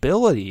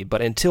possibility.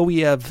 But until we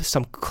have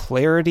some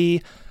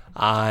clarity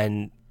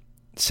on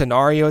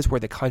scenarios where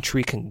the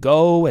country can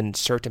go and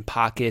certain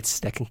pockets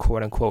that can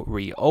quote unquote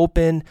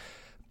reopen,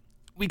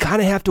 we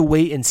kind of have to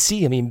wait and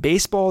see. I mean,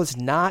 baseball is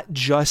not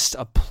just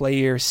a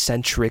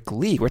player-centric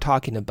league. We're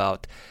talking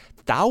about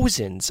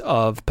thousands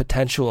of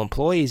potential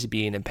employees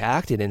being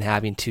impacted and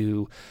having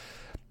to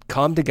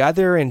come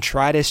together and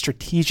try to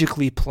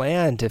strategically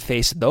plan to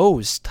face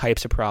those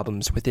types of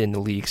problems within the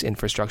league's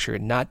infrastructure,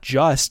 not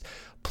just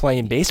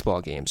playing baseball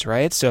games,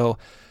 right? So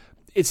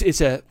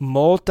it's a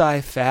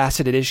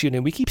multifaceted issue,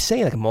 and we keep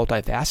saying like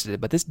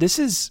multifaceted, but this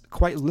is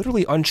quite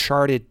literally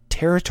uncharted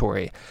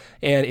territory,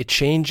 and it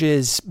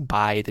changes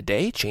by the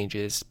day,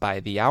 changes by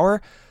the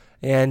hour,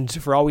 and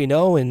for all we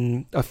know,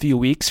 in a few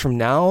weeks from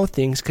now,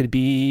 things could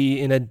be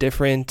in a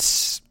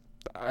different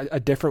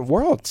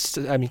world.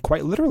 I mean,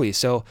 quite literally.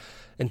 So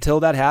until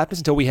that happens,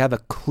 until we have a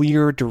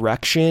clear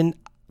direction,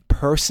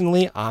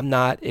 personally, I'm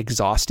not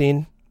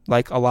exhausting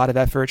like a lot of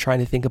effort trying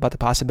to think about the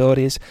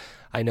possibilities.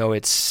 I know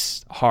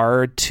it's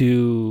hard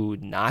to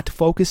not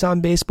focus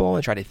on baseball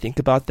and try to think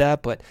about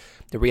that, but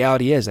the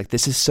reality is like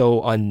this is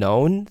so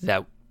unknown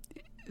that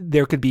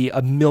there could be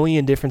a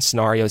million different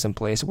scenarios in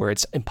place where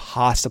it's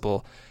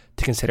impossible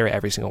to consider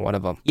every single one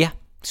of them. Yeah.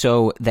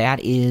 So that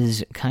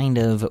is kind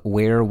of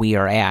where we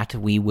are at.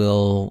 We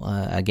will,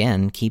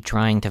 again, keep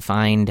trying to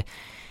find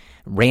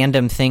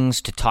random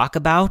things to talk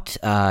about.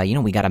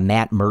 We got a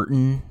Matt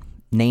Merton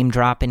name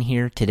drop in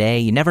here today.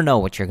 You never know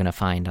what you're going to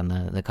find on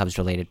the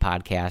Cubs-related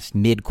podcast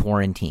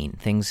mid-quarantine.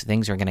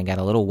 Things are going to get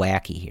a little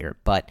wacky here,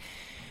 but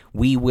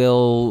we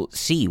will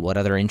see what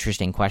other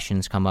interesting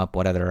questions come up,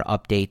 what other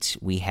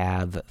updates we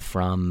have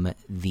from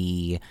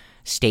the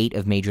state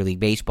of Major League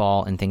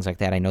Baseball and things like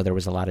that. I know there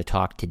was a lot of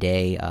talk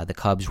today. The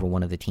Cubs were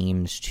one of the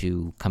teams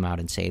to come out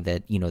and say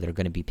that, they're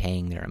going to be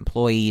paying their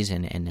employees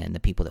and the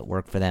people that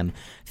work for them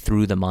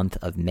through the month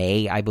of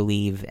May, I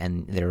believe.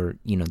 And there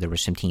were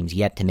some teams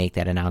yet to make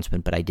that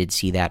announcement, but I did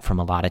see that from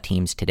a lot of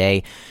teams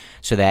today.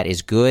 So that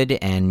is good.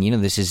 And,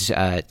 this is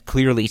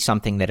clearly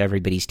something that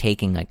everybody's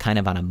taking like kind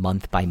of on a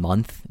month by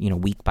month,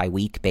 week by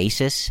week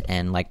basis.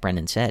 And like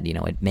Brendan said,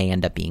 it may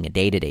end up being a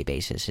day-to-day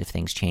basis if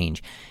things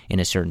change in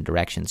a certain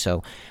direction. So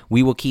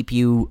we will keep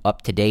you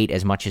up to date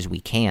as much as we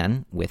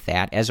can with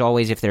that. As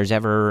always, if there's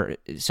ever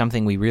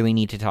something we really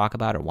need to talk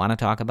about or want to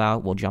talk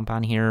about, we'll jump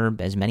on here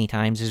as many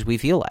times as we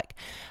feel like.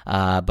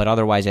 But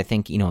otherwise, I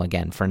think,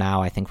 again, for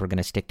now, I think we're going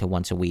to stick to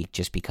once a week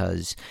just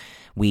because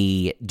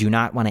we do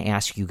not want to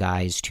ask you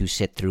guys to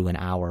sit through an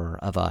hour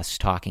of us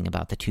talking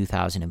about the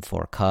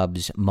 2004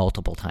 Cubs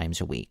multiple times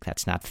a week.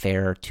 That's not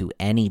fair to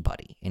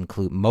anybody,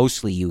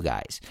 mostly you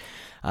guys.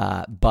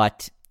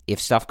 But if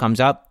stuff comes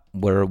up,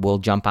 we'll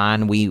jump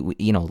on.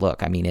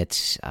 Look, I mean,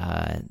 it's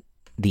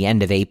the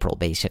end of April,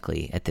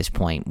 basically, at this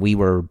point. We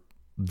were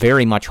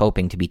very much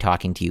hoping to be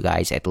talking to you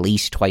guys at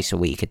least twice a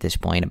week at this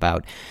point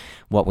about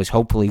what was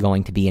hopefully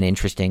going to be an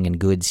interesting and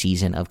good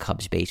season of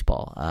Cubs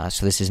baseball.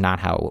 So this is not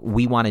how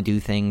we want to do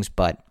things,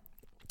 but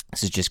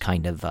this is just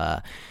kind of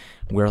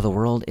where the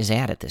world is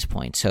at this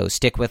point. So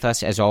stick with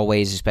us, as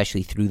always,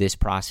 especially through this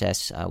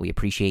process. We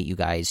appreciate you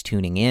guys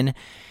tuning in.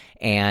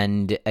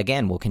 And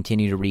again, we'll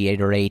continue to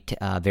reiterate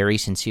very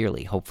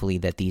sincerely, hopefully,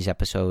 that these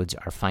episodes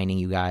are finding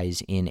you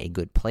guys in a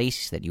good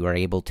place, that you are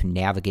able to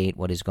navigate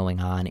what is going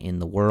on in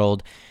the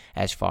world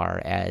as far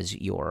as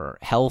your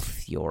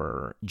health,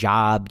 your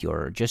job,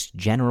 your just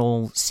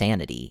general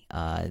sanity.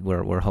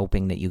 We're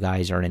hoping that you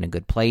guys are in a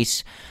good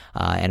place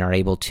and are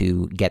able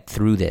to get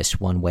through this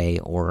one way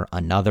or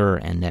another,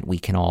 and that we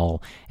can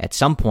all at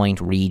some point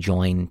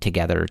rejoin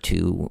together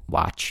to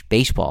watch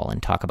baseball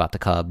and talk about the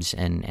Cubs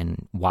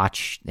and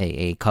watch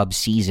a Cubs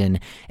season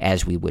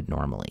as we would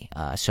normally.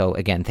 So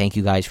again, thank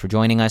you guys for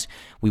joining us.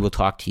 We will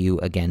talk to you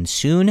again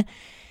soon.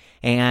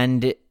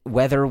 And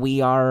whether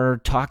we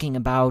are talking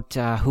about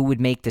who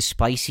would make the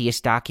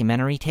spiciest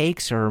documentary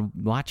takes or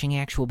watching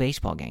actual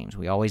baseball games,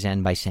 we always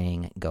end by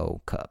saying,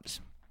 go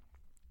Cubs.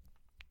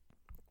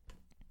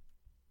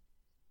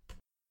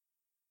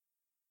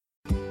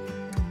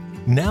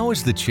 Now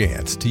is the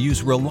chance to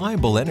use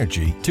reliable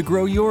energy to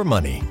grow your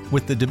money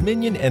with the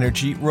Dominion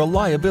Energy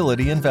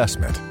Reliability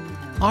Investment.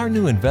 Our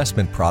new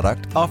investment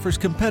product offers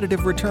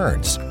competitive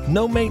returns,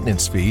 no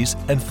maintenance fees,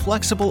 and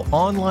flexible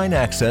online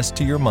access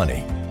to your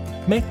money.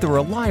 Make the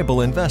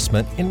reliable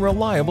investment in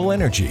reliable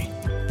energy.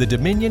 The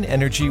Dominion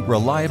Energy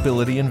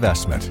Reliability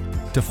Investment.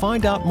 To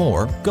find out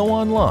more, go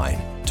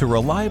online to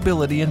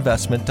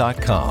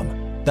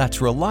reliabilityinvestment.com. That's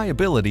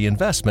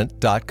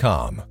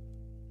reliabilityinvestment.com.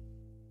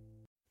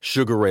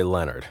 Sugar Ray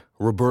Leonard,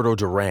 Roberto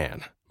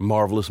Duran,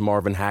 Marvelous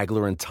Marvin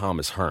Hagler, and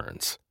Thomas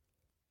Hearns.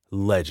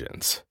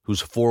 Legends,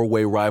 whose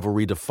four-way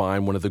rivalry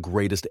defined one of the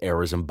greatest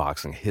eras in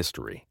boxing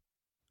history.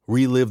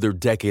 Relive their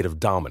decade of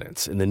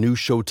dominance in the new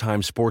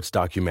Showtime sports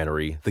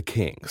documentary, The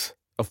Kings,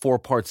 a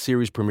 4-part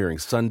series premiering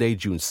Sunday,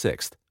 June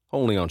 6th,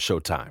 only on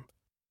Showtime.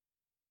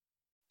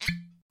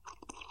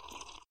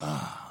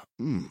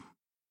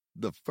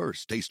 The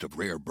first taste of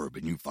rare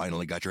bourbon you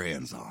finally got your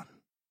hands on.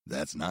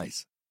 That's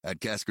nice. At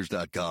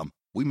Caskers.com,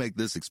 we make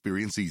this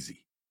experience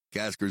easy.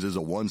 Caskers is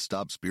a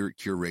one-stop spirit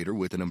curator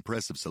with an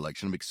impressive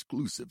selection of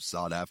exclusive,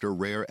 sought-after,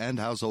 rare, and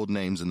household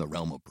names in the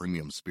realm of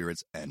premium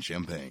spirits and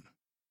champagne.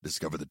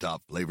 Discover the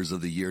top flavors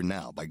of the year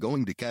now by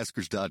going to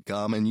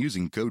Caskers.com and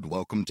using code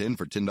WELCOME10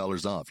 for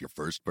 $10 off your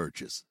first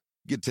purchase.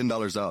 Get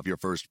 $10 off your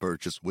first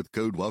purchase with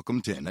code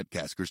WELCOME10 at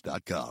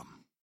Caskers.com.